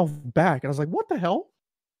repasted itself back, and I was like, "What the hell?"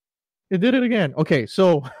 It did it again. Okay,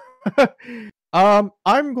 so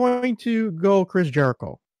I'm going to go Chris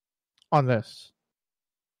Jericho on this.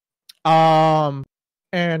 Um,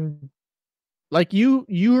 and like you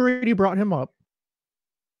already brought him up.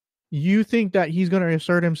 You think that he's going to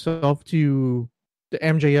assert himself to the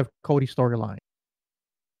MJF Cody storyline,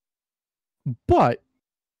 but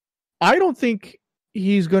I don't think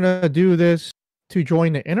he's going to do this to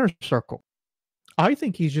join the inner circle. I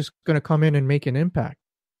think he's just going to come in and make an impact.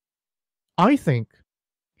 I think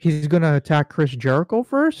he's going to attack Chris Jericho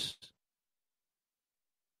first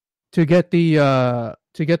to get the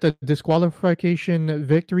disqualification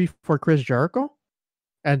victory for Chris Jericho,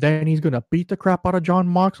 and then he's going to beat the crap out of Jon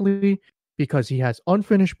Moxley because he has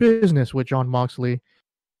unfinished business with Jon Moxley.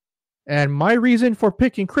 And my reason for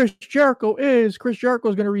picking Chris Jericho is Chris Jericho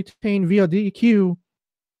is going to retain via DQ,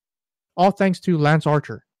 all thanks to Lance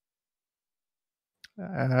Archer.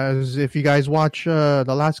 As if you guys watch the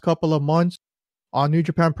last couple of months on New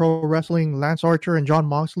Japan Pro Wrestling, Lance Archer and Jon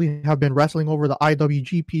Moxley have been wrestling over the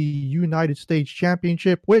IWGP United States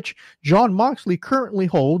Championship, which Jon Moxley currently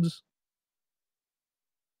holds.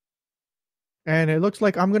 And it looks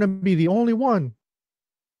like I'm going to be the only one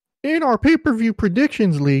in our pay-per-view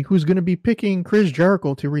predictions league who's going to be picking Chris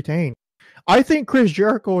Jericho to retain. I think Chris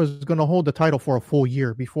Jericho is going to hold the title for a full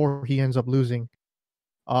year before he ends up losing.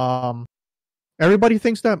 Everybody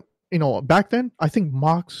thinks that, back then, I think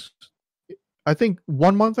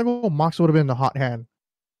 1 month ago, Mox would have been the hot hand.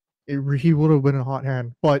 He would have been a hot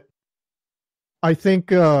hand. But I think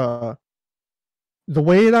the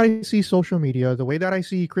way that I see social media, the way that I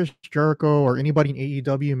see Chris Jericho or anybody in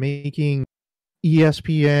AEW making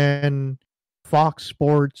ESPN, Fox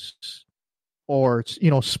Sports, or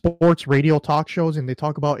sports radio talk shows, and they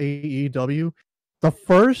talk about AEW, the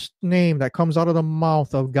first name that comes out of the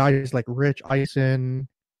mouth of guys like Rich Eisen,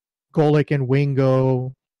 Golick and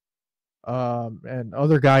Wingo, and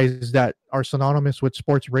other guys that are synonymous with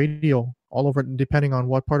sports radio all over, depending on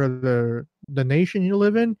what part of the nation you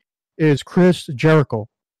live in, is Chris Jericho.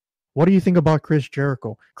 What do you think about Chris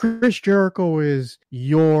Jericho? Chris Jericho is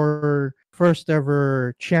your first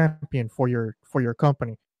ever champion for your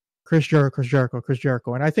company. Chris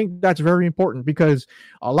Jericho. And I think that's very important because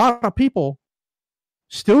a lot of people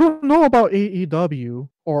still don't know about AEW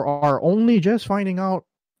or are only just finding out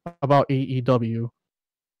about AEW.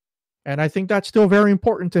 And I think that's still very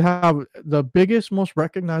important to have the biggest, most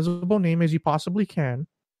recognizable name as you possibly can.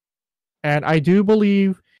 And I do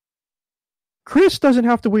believe Chris doesn't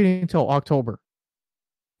have to wait until October,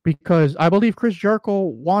 because I believe Chris Jericho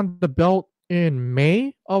won the belt in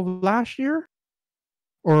May of last year,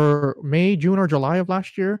 or May, June, or July of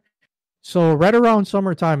last year. So right around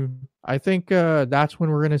summertime, I think that's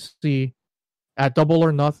when we're going to see, at Double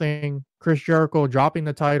or Nothing, Chris Jericho dropping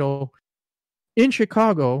the title in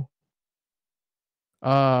Chicago.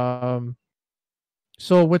 So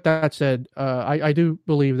with that said, I do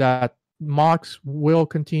believe that Mox will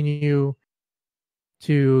continue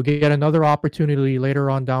to get another opportunity later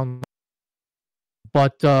on down.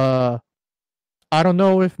 But I don't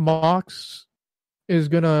know if Mox is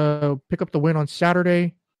going to pick up the win on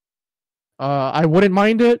Saturday. I wouldn't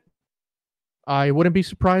mind it. I wouldn't be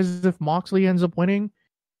surprised if Moxley ends up winning.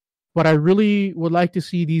 But I really would like to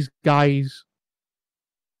see these guys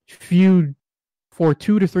feud for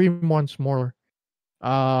 2 to 3 months more.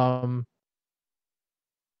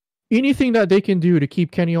 Anything that they can do to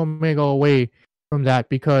keep Kenny Omega away from that,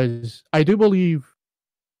 because I do believe,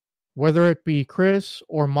 whether it be Chris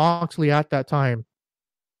or Moxley at that time,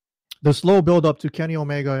 the slow build up to Kenny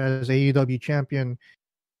Omega as AEW champion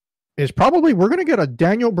is probably, we're going to get a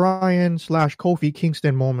Daniel Bryan / Kofi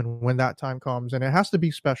Kingston moment when that time comes, and it has to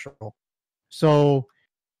be special. So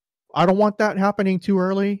I don't want that happening too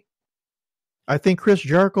early. I think Chris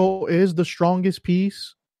Jericho is the strongest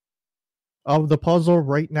piece of the puzzle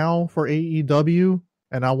right now for AEW.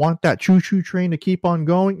 And I want that choo-choo train to keep on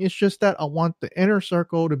going. It's just that I want the inner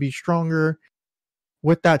circle to be stronger.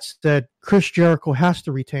 With that said, Chris Jericho has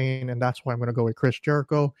to retain, and that's why I'm going to go with Chris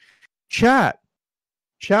Jericho. Chat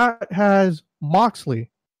has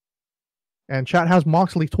Moxley, and Chat has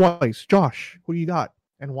Moxley twice. Josh, who do you got,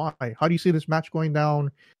 and why? How do you see this match going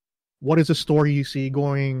down? What is the story you see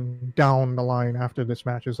going down the line after this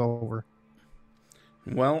match is over?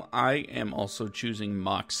 Well, I am also choosing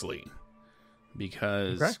Moxley.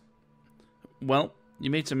 Because, okay. Well, you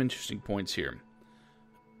made some interesting points here.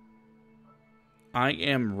 I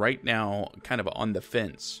am right now kind of on the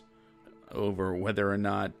fence over whether or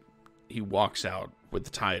not he walks out with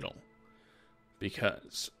the title.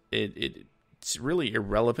 Because it's really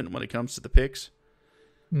irrelevant when it comes to the picks.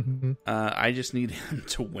 Mm-hmm. I just need him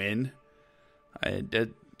to win.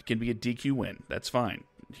 Give can be a DQ win. That's fine.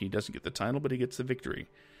 He doesn't get the title, but he gets the victory.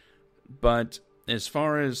 But as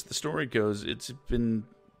far as the story goes, it's been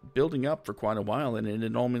building up for quite a while, and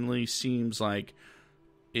it normally seems like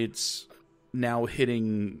it's now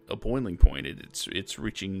hitting a boiling point. It's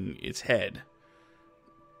reaching its head.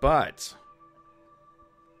 But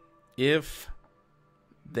if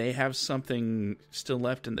they have something still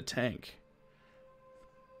left in the tank,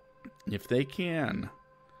 if they can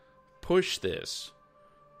push this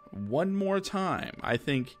one more time, I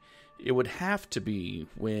think it would have to be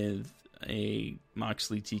with a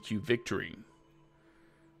Moxley DQ victory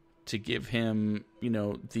to give him,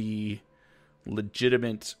 the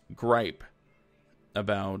legitimate gripe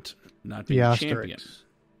about not being champion.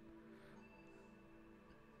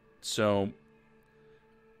 So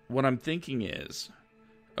what I'm thinking is,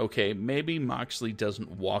 okay, maybe Moxley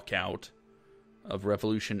doesn't walk out of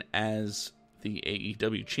Revolution as the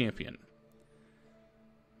AEW champion.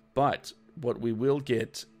 But what we will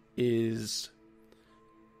get is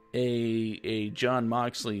a Jon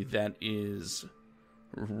Moxley that is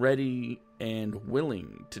ready and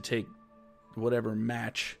willing to take whatever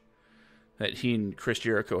match that he and Chris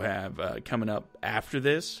Jericho have coming up after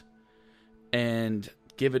this and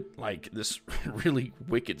give it like this really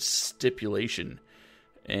wicked stipulation.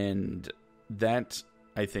 And that,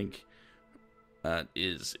 I think,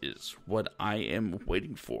 is what I am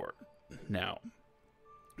waiting for now.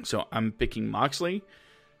 So I'm picking Moxley.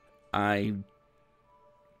 I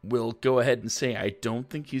will go ahead and say I don't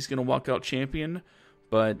think he's going to walk out champion,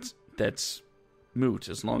 but that's moot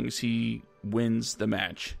as long as he wins the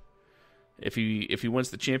match. If he wins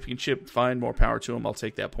the championship, fine, more power to him. I'll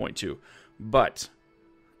take that point too. But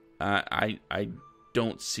I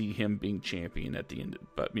don't see him being champion at the end.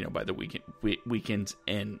 But by the weekend's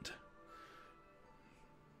end.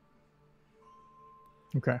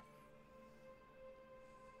 Okay.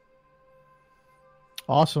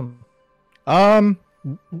 Awesome.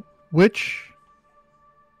 Which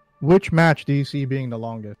match do you see being the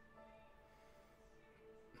longest?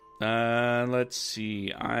 Let's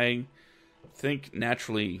see. I think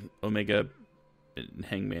naturally Omega and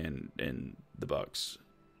Hangman and the Bucks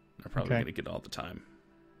are probably going to get all the time.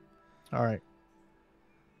 All right.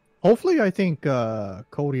 Hopefully, I think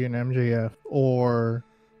Cody and MJF or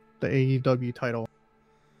the AEW title.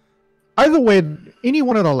 Either way, any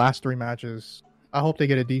one of the last three matches, I hope they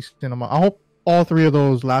get a decent amount. I hope all three of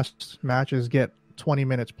those last matches get 20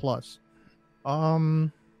 minutes plus. All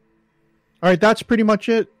right, that's pretty much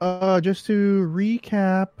it. Just to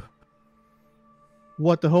recap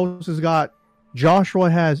what the host has got. Joshua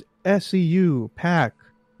has SCU, Pac,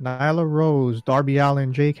 Nyla Rose, Darby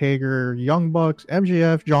Allin, Jake Hager, Young Bucks,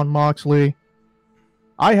 MJF, Jon Moxley.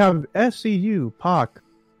 I have SCU, Pac,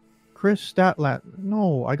 Chris Statlander.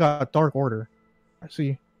 No, I got Dark Order. I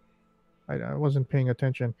see. I wasn't paying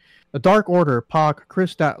attention. The Dark Order, Pac,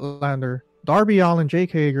 Chris Statlander, Darby Allin,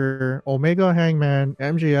 Jake Hager, Omega, Hangman,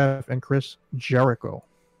 MJF, and Chris Jericho.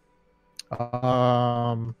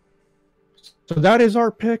 So that is our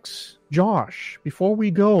picks. Josh, before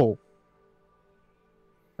we go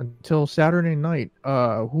until Saturday night,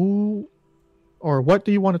 who or what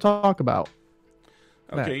do you want to talk about?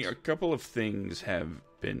 Okay, next? A couple of things have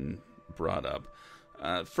been brought up.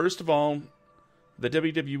 First of all, the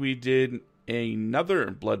WWE did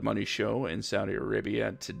another Blood Money show in Saudi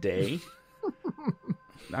Arabia today.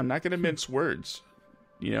 I'm not going to mince words.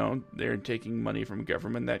 They're taking money from a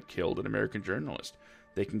government that killed an American journalist.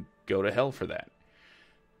 They can go to hell for that.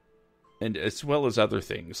 And as well as other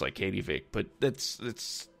things like Katie Vick. But that's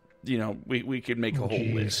we could make a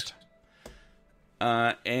whole list.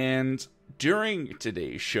 And during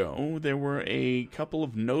today's show, there were a couple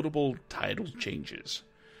of notable title changes.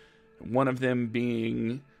 One of them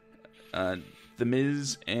being The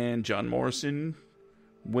Miz and John Morrison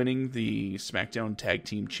winning the SmackDown Tag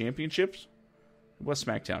Team Championships. It was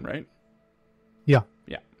SmackDown, right? Yeah.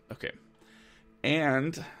 Yeah, okay.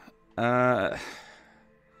 And The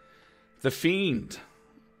Fiend,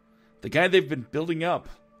 the guy they've been building up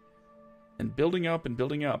and building up and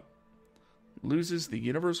building up, loses the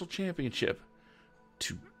Universal Championship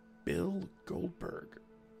to Bill Goldberg.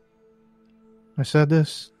 I said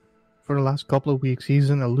this for the last couple of weeks.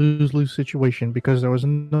 He's in a lose-lose situation because there was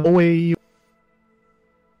no way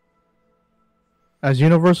as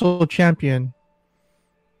Universal Champion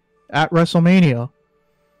at WrestleMania.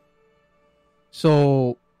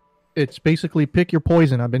 So it's basically pick your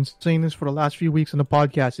poison. I've been saying this for the last few weeks in the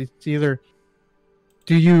podcast. It's either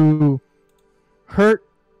do you hurt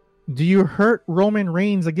Roman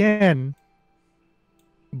Reigns again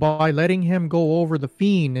by letting him go over the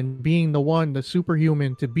Fiend and being the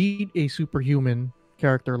superhuman to beat a superhuman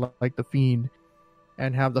character like The Fiend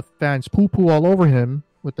and have the fans poo-poo all over him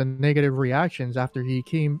with the negative reactions after he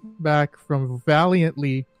came back from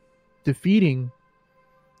valiantly defeating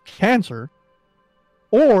cancer?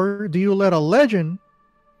 Or do you let a legend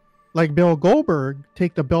like Bill Goldberg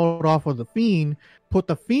take the belt off of The Fiend, put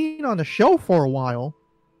The Fiend on the shelf for a while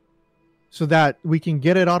so that we can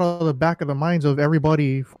get it out of the back of the minds of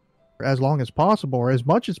everybody for as long as possible or as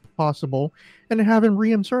much as possible, and then have him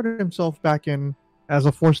reinsert himself back in as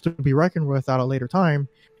a force to be reckoned with at a later time,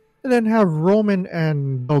 and then have Roman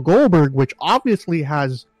and Bill Goldberg, which obviously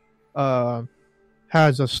has a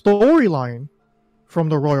storyline from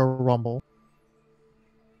the Royal Rumble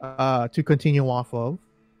to continue off of,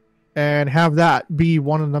 and have that be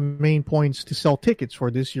one of the main points to sell tickets for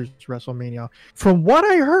this year's WrestleMania. From what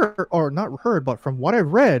I heard, or not heard, but from what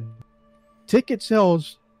I've read, ticket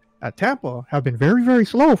sales at Tampa have been very, very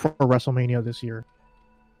slow for WrestleMania this year.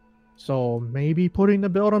 So maybe putting the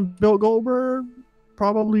belt on Bill Goldberg,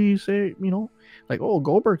 probably say, like, oh,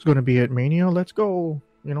 Goldberg's going to be at Mania. Let's go,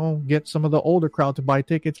 get some of the older crowd to buy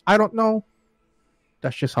tickets. I don't know.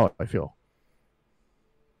 That's just how I feel.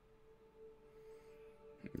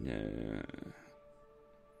 Yeah.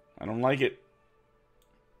 I don't like it.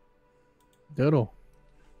 Ditto.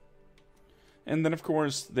 And then, of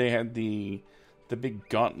course, they had the big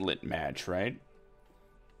gauntlet match, right?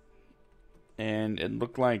 And it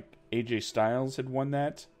looked like AJ Styles had won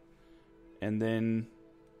that. And then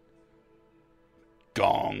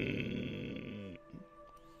gong.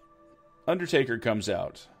 Undertaker comes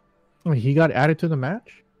out. Oh, he got added to the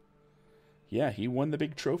match? Yeah, he won the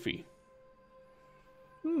big trophy.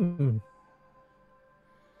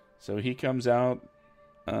 So he comes out,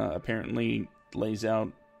 apparently lays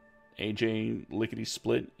out AJ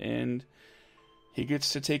lickety-split, and he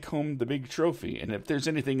gets to take home the big trophy. And if there's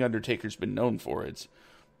anything Undertaker's been known for, it's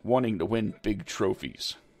wanting to win big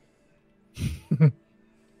trophies.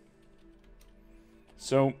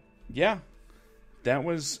 So, yeah, that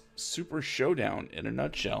was Super Showdown in a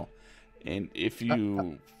nutshell. And if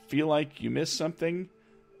you feel like you missed something,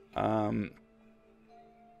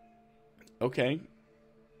 okay,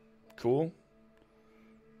 cool.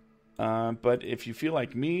 But if you feel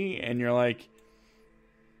like me and you're like,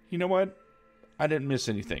 you know what? I didn't miss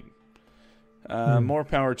anything. More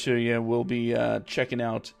power to you. We'll be checking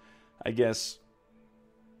out, I guess,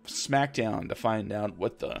 SmackDown to find out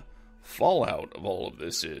what the fallout of all of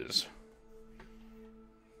this is.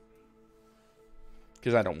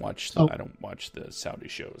 Because I don't watch the Saudi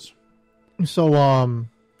shows. So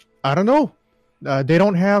I don't know. They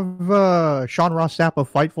don't have Sean Ross Sapp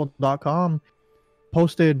of Fightful.com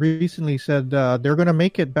posted recently, said they're going to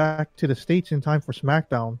make it back to the States in time for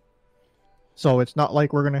SmackDown. So it's not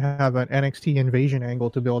like we're going to have an NXT invasion angle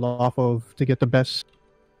to build off of to get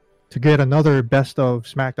another best of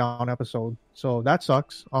SmackDown episode. So that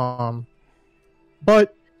sucks.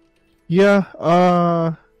 But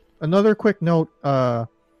yeah, another quick note,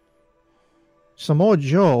 Samoa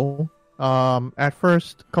Joe, at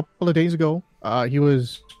first, a couple of days ago, he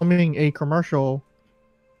was filming a commercial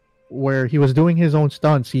where he was doing his own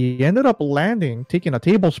stunts. He ended up taking a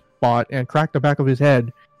table spot, and cracked the back of his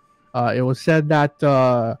head. It was said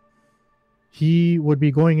that he would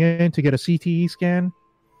be going in to get a CTE scan.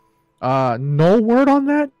 No word on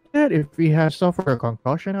that yet, if he has suffered a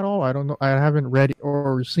concussion at all. I don't know. I haven't read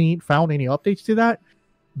or found any updates to that.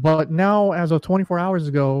 But now, as of 24 hours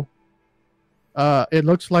ago, it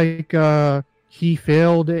looks like he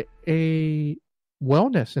failed a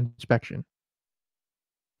wellness inspection.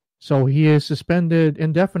 So he is suspended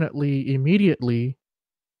indefinitely, immediately,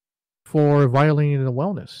 for violating the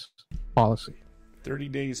wellness policy. 30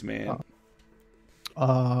 days, man.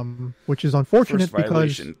 Which is unfortunate. First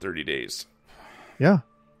violation, 30 days. Yeah,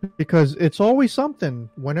 because it's always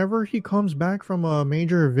something. Whenever he comes back from a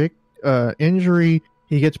major injury,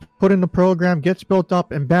 he gets put in the program, gets built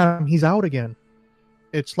up, and bam, he's out again.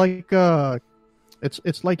 It's like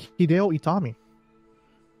it's like Hideo Itami.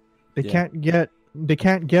 They can't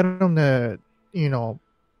get him to,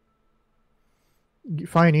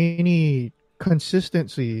 find any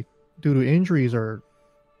consistency due to injuries or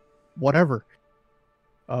whatever.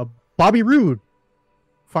 Bobby Roode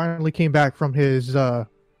finally came back from his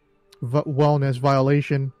wellness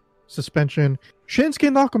violation suspension.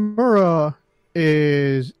 Shinsuke Nakamura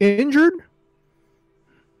is injured.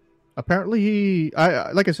 Apparently,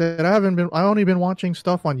 like I said, I only been watching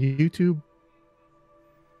stuff on YouTube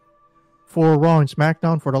for Raw and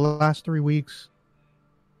SmackDown for the last 3 weeks.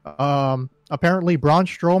 Apparently, Braun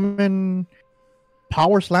Strowman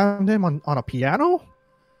power slammed him on a piano,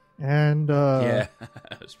 and yeah,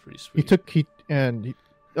 that was pretty sweet. I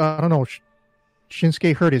don't know.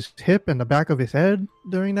 Shinsuke hurt his hip and the back of his head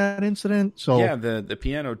during that incident. So yeah, the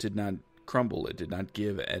piano did not crumble. It did not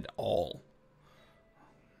give at all.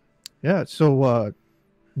 yeah, so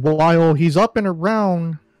while he's up and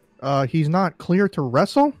around, he's not clear to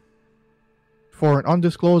wrestle for an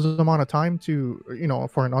undisclosed amount of time. Which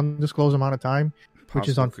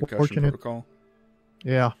is Possible concussion unfortunate. protocol.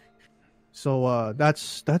 Yeah. So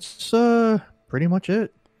that's pretty much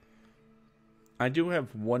it. I do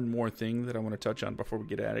have one more thing that I want to touch on before we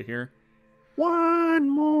get out of here. One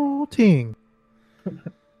more thing.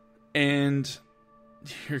 And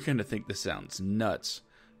you're going to think this sounds nuts,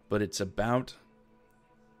 but it's about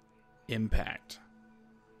Impact.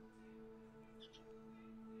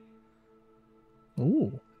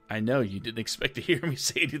 Ooh. I know you didn't expect to hear me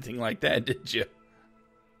say anything like that, did you?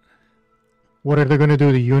 What are they going to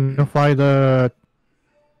do? To unify the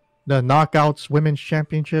Knockouts Women's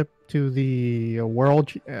Championship to the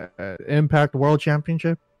World Impact World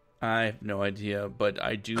Championship? I have no idea, but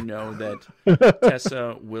I do know that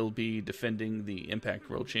Tessa will be defending the Impact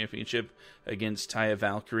World Championship against Taya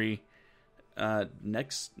Valkyrie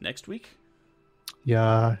next week.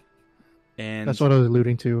 Yeah, and that's what I was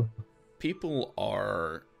alluding to. People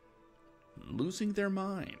are losing their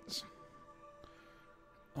minds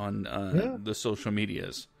on the social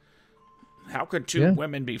medias. How could two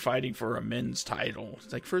women be fighting for a men's title?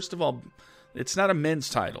 It's like, first of all, it's not a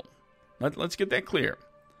men's title. Let's get that clear.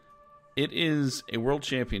 It is a world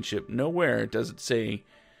championship. Nowhere does it say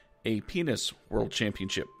a penis world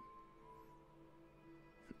championship.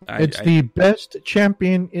 It's the best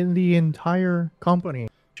champion in the entire company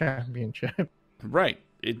championship. Right.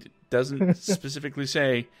 It doesn't specifically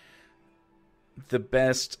say the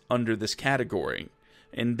best under this category.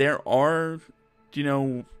 And there are,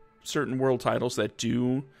 certain world titles that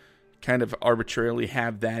do kind of arbitrarily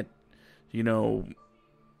have that,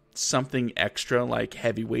 something extra like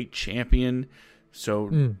heavyweight champion.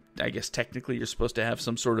 So I guess technically you're supposed to have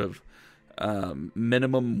some sort of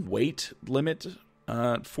minimum weight limit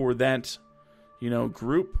for that,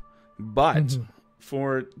 group. But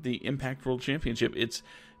for the Impact World Championship,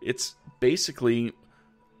 it's basically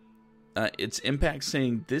it's Impact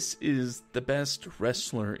saying this is the best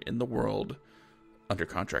wrestler in the world under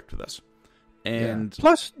contract with us. And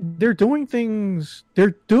plus they're doing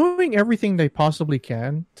everything they possibly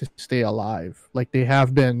can to stay alive, like they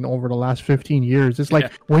have been over the last 15 years. It's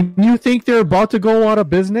like when you think they're about to go out of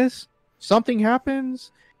business, something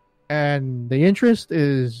happens and the interest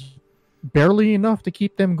is barely enough to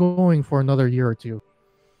keep them going for another year or two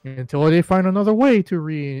until they find another way to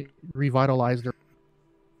revitalize their.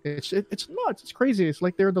 It's nuts. It's crazy. It's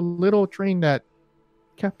like they're the little train that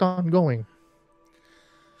kept on going.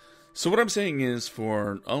 So what I'm saying is,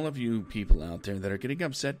 for all of you people out there that are getting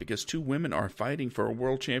upset because two women are fighting for a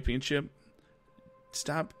world championship,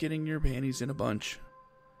 stop getting your panties in a bunch.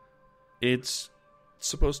 It's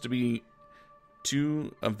supposed to be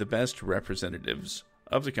two of the best representatives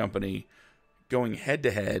of the company going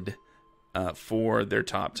head-to-head for their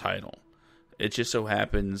top title. It just so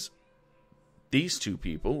happens these two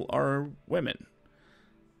people are women.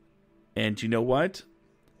 And you know what?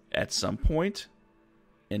 At some point,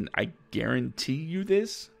 and I guarantee you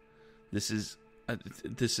this is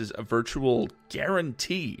a virtual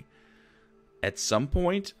guarantee. At some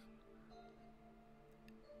point,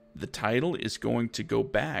 the title is going to go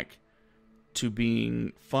back to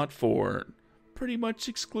being fought for pretty much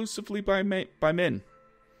exclusively by men.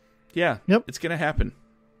 Yeah, It's going to happen.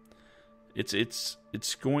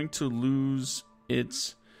 It's going to lose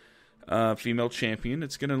its female champion.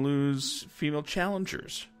 It's going to lose female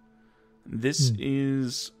challengers. This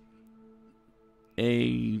is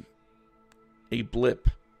a blip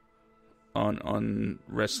on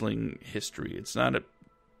wrestling history. It's not a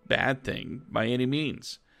bad thing by any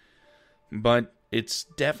means, but it's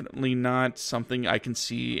definitely not something I can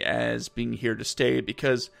see as being here to stay,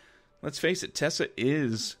 because let's face it, Tessa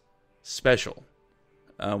is special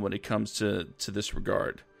when it comes to this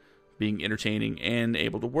regard, being entertaining and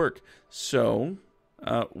able to work. So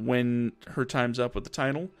when her time's up with the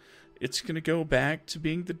title, it's going to go back to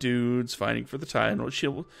being the dudes fighting for the title.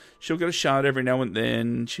 She'll get a shot every now and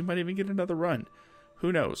then. She might even get another run.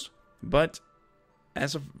 Who knows? But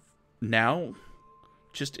as of now,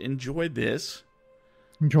 just enjoy this.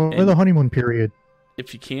 Enjoy the honeymoon period.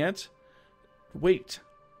 If you can't, wait.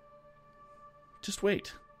 Just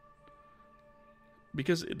wait.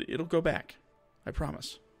 Because it'll go back. I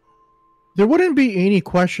promise. There wouldn't be any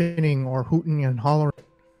questioning or hooting and hollering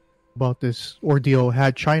about this ordeal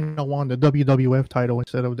had China won the WWF title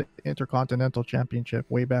instead of the Intercontinental Championship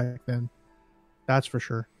way back then. That's for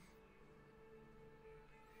sure.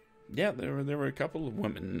 Yeah, there were a couple of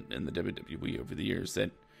women in the WWE over the years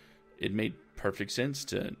that it made perfect sense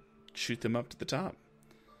to shoot them up to the top.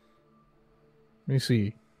 Let me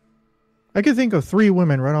see. I can think of 3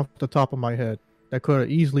 women right off the top of my head that could have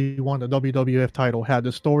easily won the WWF title had the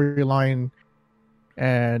storyline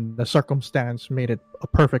and the circumstance made it a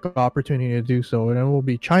perfect opportunity to do so. And it will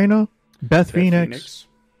be Chyna, Beth Phoenix,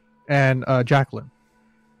 and Jacqueline.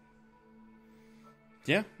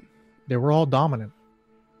 Yeah. They were all dominant.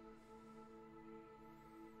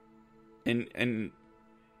 And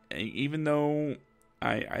even though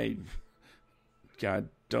I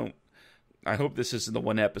hope this isn't the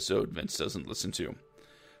one episode Vince doesn't listen to,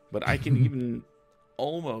 but I can even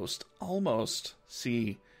almost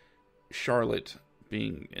see Charlotte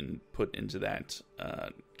being put into that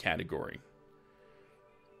category.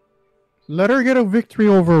 Let her get a victory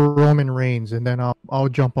over Roman Reigns, and then I'll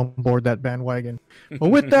jump on board that bandwagon. But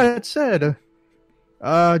with that said,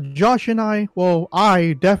 Josh and I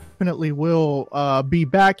definitely will be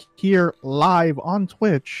back here live on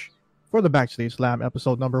Twitch for the Backstage Slam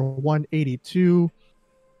episode number 182.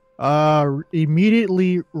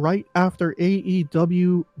 Immediately right after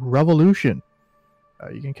AEW Revolution.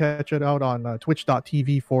 You can catch it out on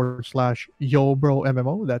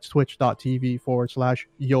twitch.tv/YoBroMMO. That's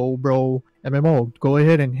twitch.tv/YoBroMMO. Go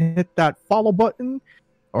ahead and hit that follow button.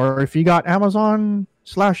 Or if you got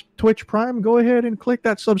Amazon/Twitch Prime, go ahead and click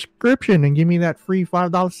that subscription and give me that free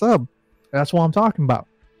 $5 sub. That's what I'm talking about.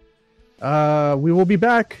 We will be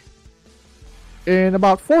back in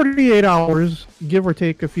about 48 hours, give or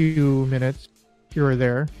take a few minutes here or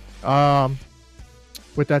there.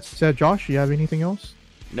 With that said, Josh, you have anything else?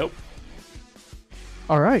 Nope.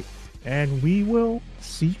 All right. And we will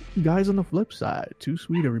see you guys on the flip side. Too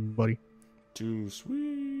sweet, everybody. Too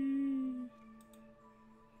sweet.